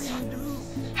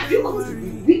 Have you come to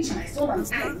bewitch my son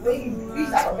and I when you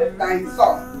reach out of every time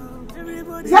son?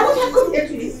 Is that what you have come here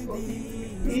to this for?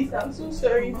 Please, I'm so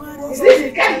sorry. Is this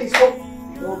the kind of son?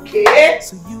 Okay.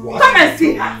 Come and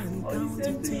see her.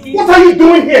 What are you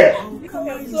doing here?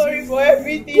 I'm sorry for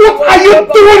everything. What are you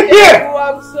doing here? Oh,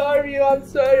 I'm sorry.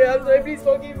 Please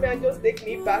forgive me and just take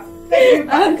me back.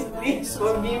 And please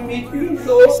forgive me. Please,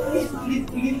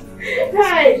 please.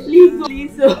 Hi,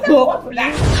 please.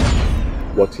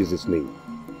 What is his name?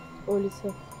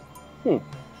 Olisa.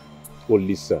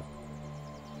 Olisa.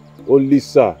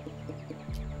 Olisa.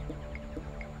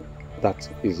 That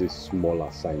is a small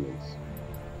assignment.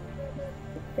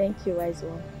 Thank you, wise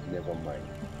one. Never mind.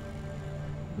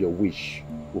 Your wish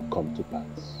will come to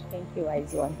pass. Thank you,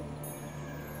 wise one.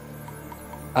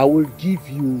 I will give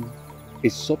you a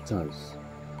substance,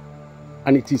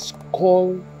 and it is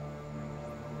called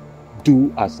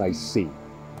Do As I Say.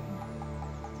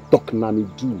 Doknami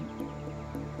do.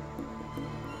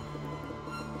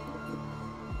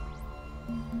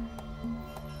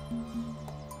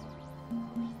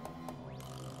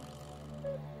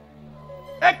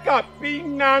 Eka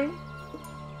pinang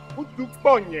butu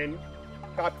ponyen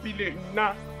kapile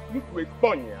na mutwe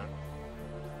ponya.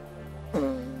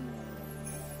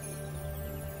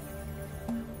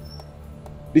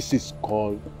 This is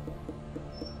called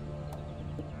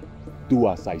Do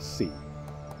As I Say.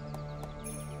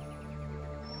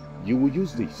 You will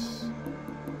use this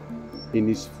in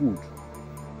his food.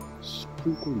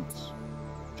 Sprinkle it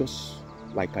just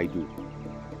like I do.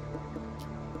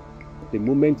 The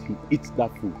moment he eats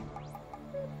that food,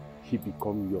 he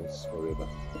becomes yours forever.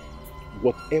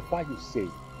 Whatever you say,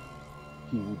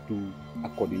 he will do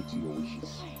according to your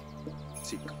wishes.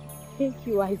 Take. Thank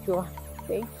you, wise one.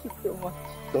 Thank you so much.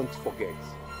 Don't forget,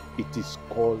 it is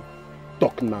called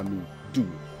Toknami Do.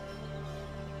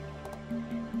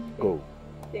 Go.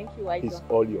 Thank you, White. It's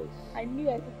all yours. I knew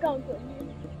I could count on you.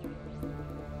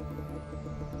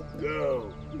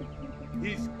 Go.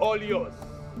 He's all yours.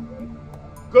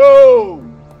 Go.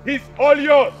 He's all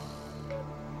yours.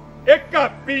 Eka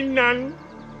pinan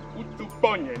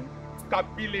utuponyen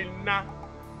kabilena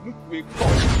nutwe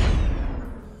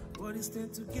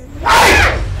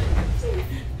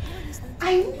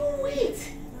I knew it.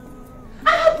 I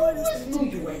always knew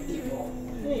you were evil.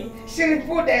 She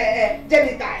put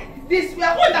genital. This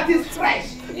one that is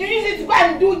fresh. You use it to go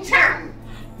and do charm.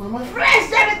 Mama. Fresh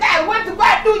genital. Want to go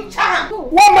and do charm.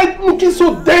 Why am I looking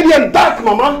so dirty and dark,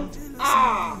 Mama?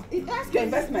 Ask your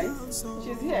investment.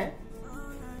 She's here.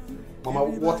 Mama,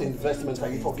 what investment are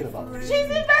you talking about? She's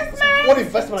investment. What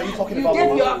investment are you talking about, You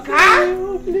Mama? get your car,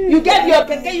 you get your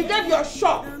keke, you get your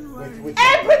shop. Wait.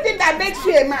 Everything that makes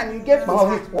you a man, you get. Mama,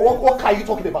 wait. What car are you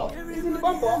talking about? It's in the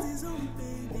bum.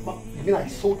 You mean I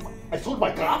sold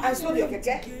my car? I sold your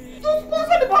keke. To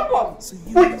sponsor the bum.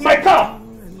 With my car?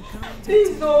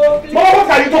 Please, no. Please. Mama, what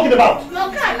are you talking about?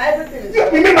 Your car and everything.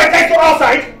 You mean my car is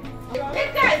outside? Your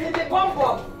keke is in the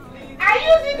bum. I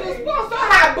use it to sponsor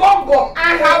her bum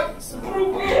and her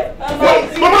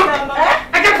Mama,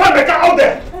 I can't find my car out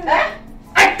there.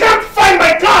 I can't find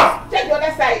my car. Check the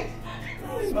other side.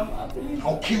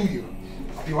 I'll kill you.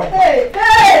 I'll be right back.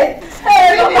 Hey!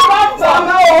 The bum,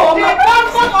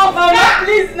 Mama,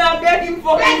 please now beg him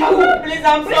for you. Please,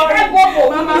 I'm sorry.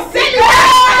 Mama, sit down.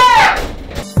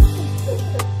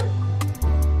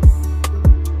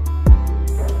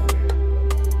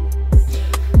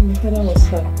 My father was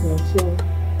sacked now, so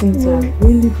things are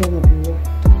really gonna be rough.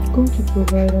 God to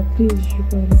provide her, please, you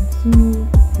can see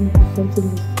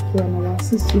something to and I'll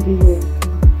assist you here.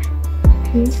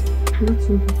 Okay? Let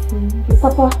will be fine. Okay,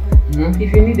 Papa, if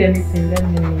you need anything, let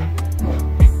me know.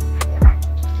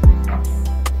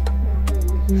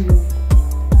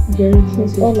 Jerry,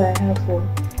 that's all I have for.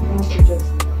 I have to just.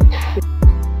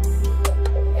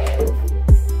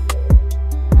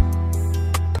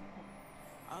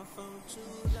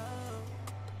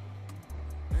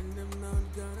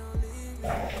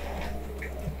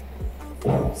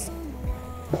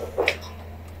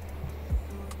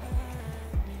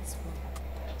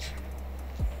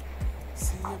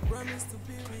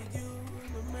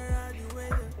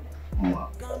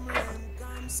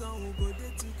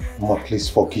 Mama, please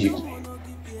forgive me.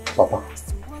 Papa,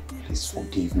 please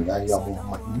forgive me. I am on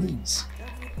my knees.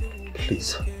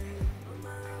 Please.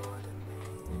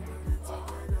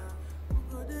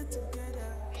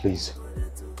 Please.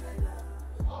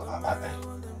 I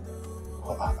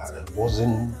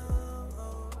wasn't...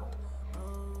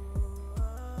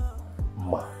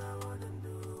 Ma.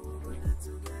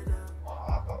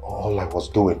 All I was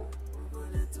doing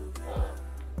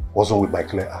wasn't with my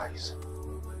clear eyes.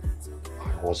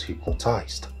 I was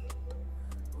hypnotized.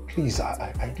 Please,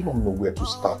 I do not know where to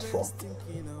start from.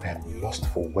 I am lost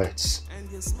for words.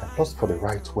 I'm lost for the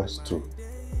right words to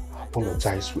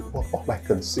apologize with. But all I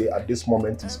can say at this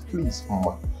moment is, please,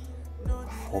 Mama,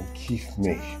 forgive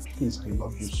me. Please, I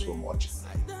love you so much.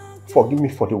 Forgive me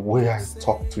for the way I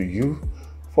talked to you.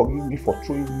 Forgive me for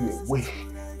throwing you away.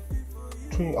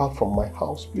 Throwing you out from my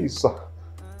house. Please,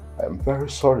 I am very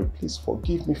sorry. Please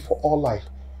forgive me for all I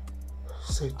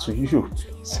said to you.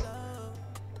 Please.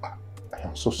 I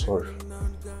am so sorry.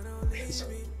 Please.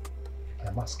 I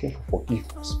am asking for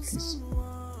forgiveness, please.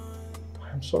 I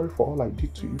am sorry for all I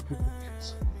did to you people,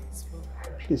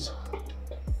 please.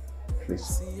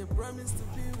 Please.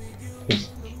 Please.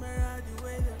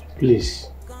 Please.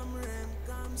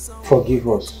 Forgive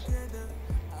us.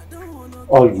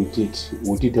 All we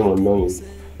did unknowingly.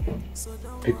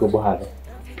 Pick up her.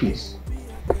 Please.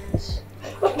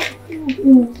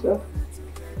 No, sir.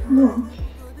 No.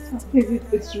 I think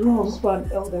it's wrong for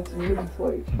an elder to live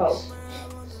for a child.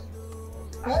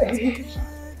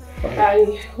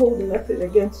 I hold nothing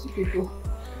against you people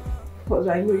because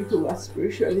I know you people are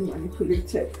spiritually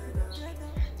manipulated.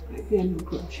 I bear no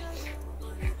grudge.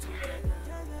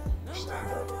 Stand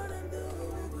up.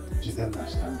 Jidana,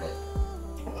 stand up.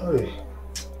 Hey.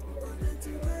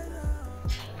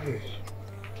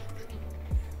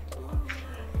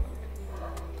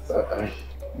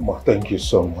 Ma, thank you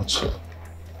so much.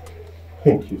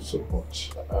 Thank you so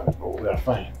much. We are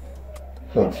fine.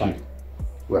 We are fine.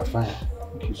 We are fine.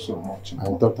 Thank you so much. My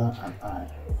daughter and I,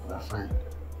 we are fine.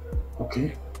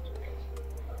 Okay?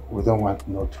 We don't want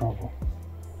no trouble.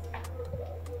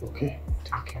 Okay?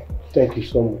 Thank you. Thank you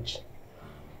so much.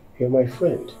 You're my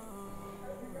friend.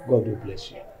 God will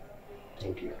bless you.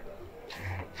 Thank you.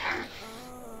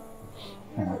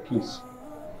 Mama, please.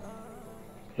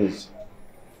 Please.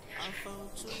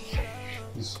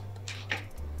 Please.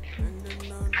 And I'm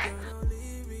not gonna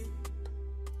leave it.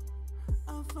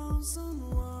 I found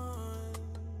someone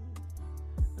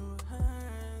no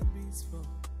heart beats for.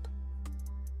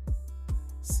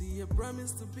 See, I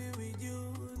promise to be with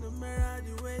you no matter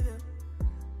the weather.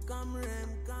 Come rain,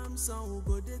 come sun, we'll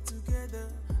go there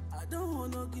together. I don't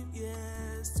wanna give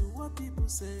yes to what people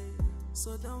say,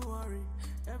 so don't worry,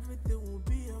 everything will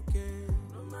be okay.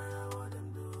 No matter what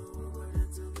them do, we'll go there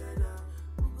together.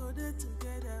 We'll go there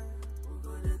together. We'll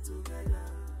go there together.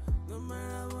 No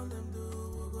matter what them do,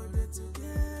 we'll go there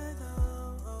together.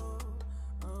 Oh, oh,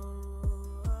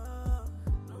 oh, oh.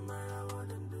 No matter what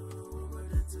them do, we'll go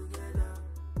there together.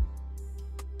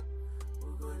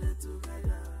 We'll go there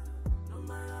together. No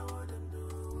matter what them do,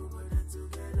 we'll go there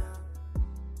together.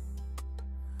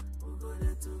 We'll go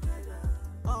there together.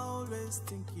 Always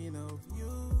thinking of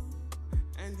you,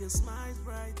 and your smile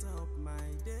bright up my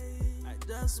day. I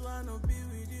just wanna be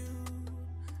with you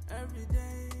every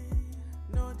day.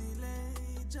 No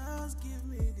delay, just give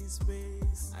me the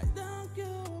space. I don't care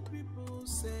what people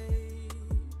say.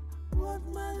 What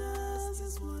matters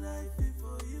is what I feel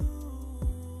for you.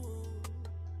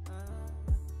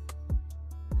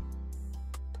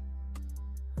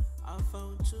 I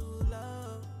found true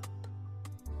love,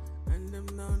 and I'm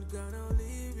not gonna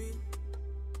leave it.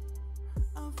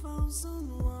 I found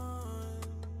someone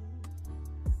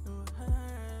no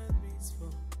heart beats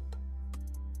for.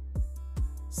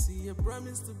 See, I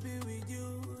promise to be with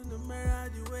you no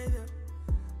matter the weather.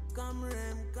 Come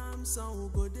rain, come sun, we'll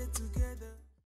go there together.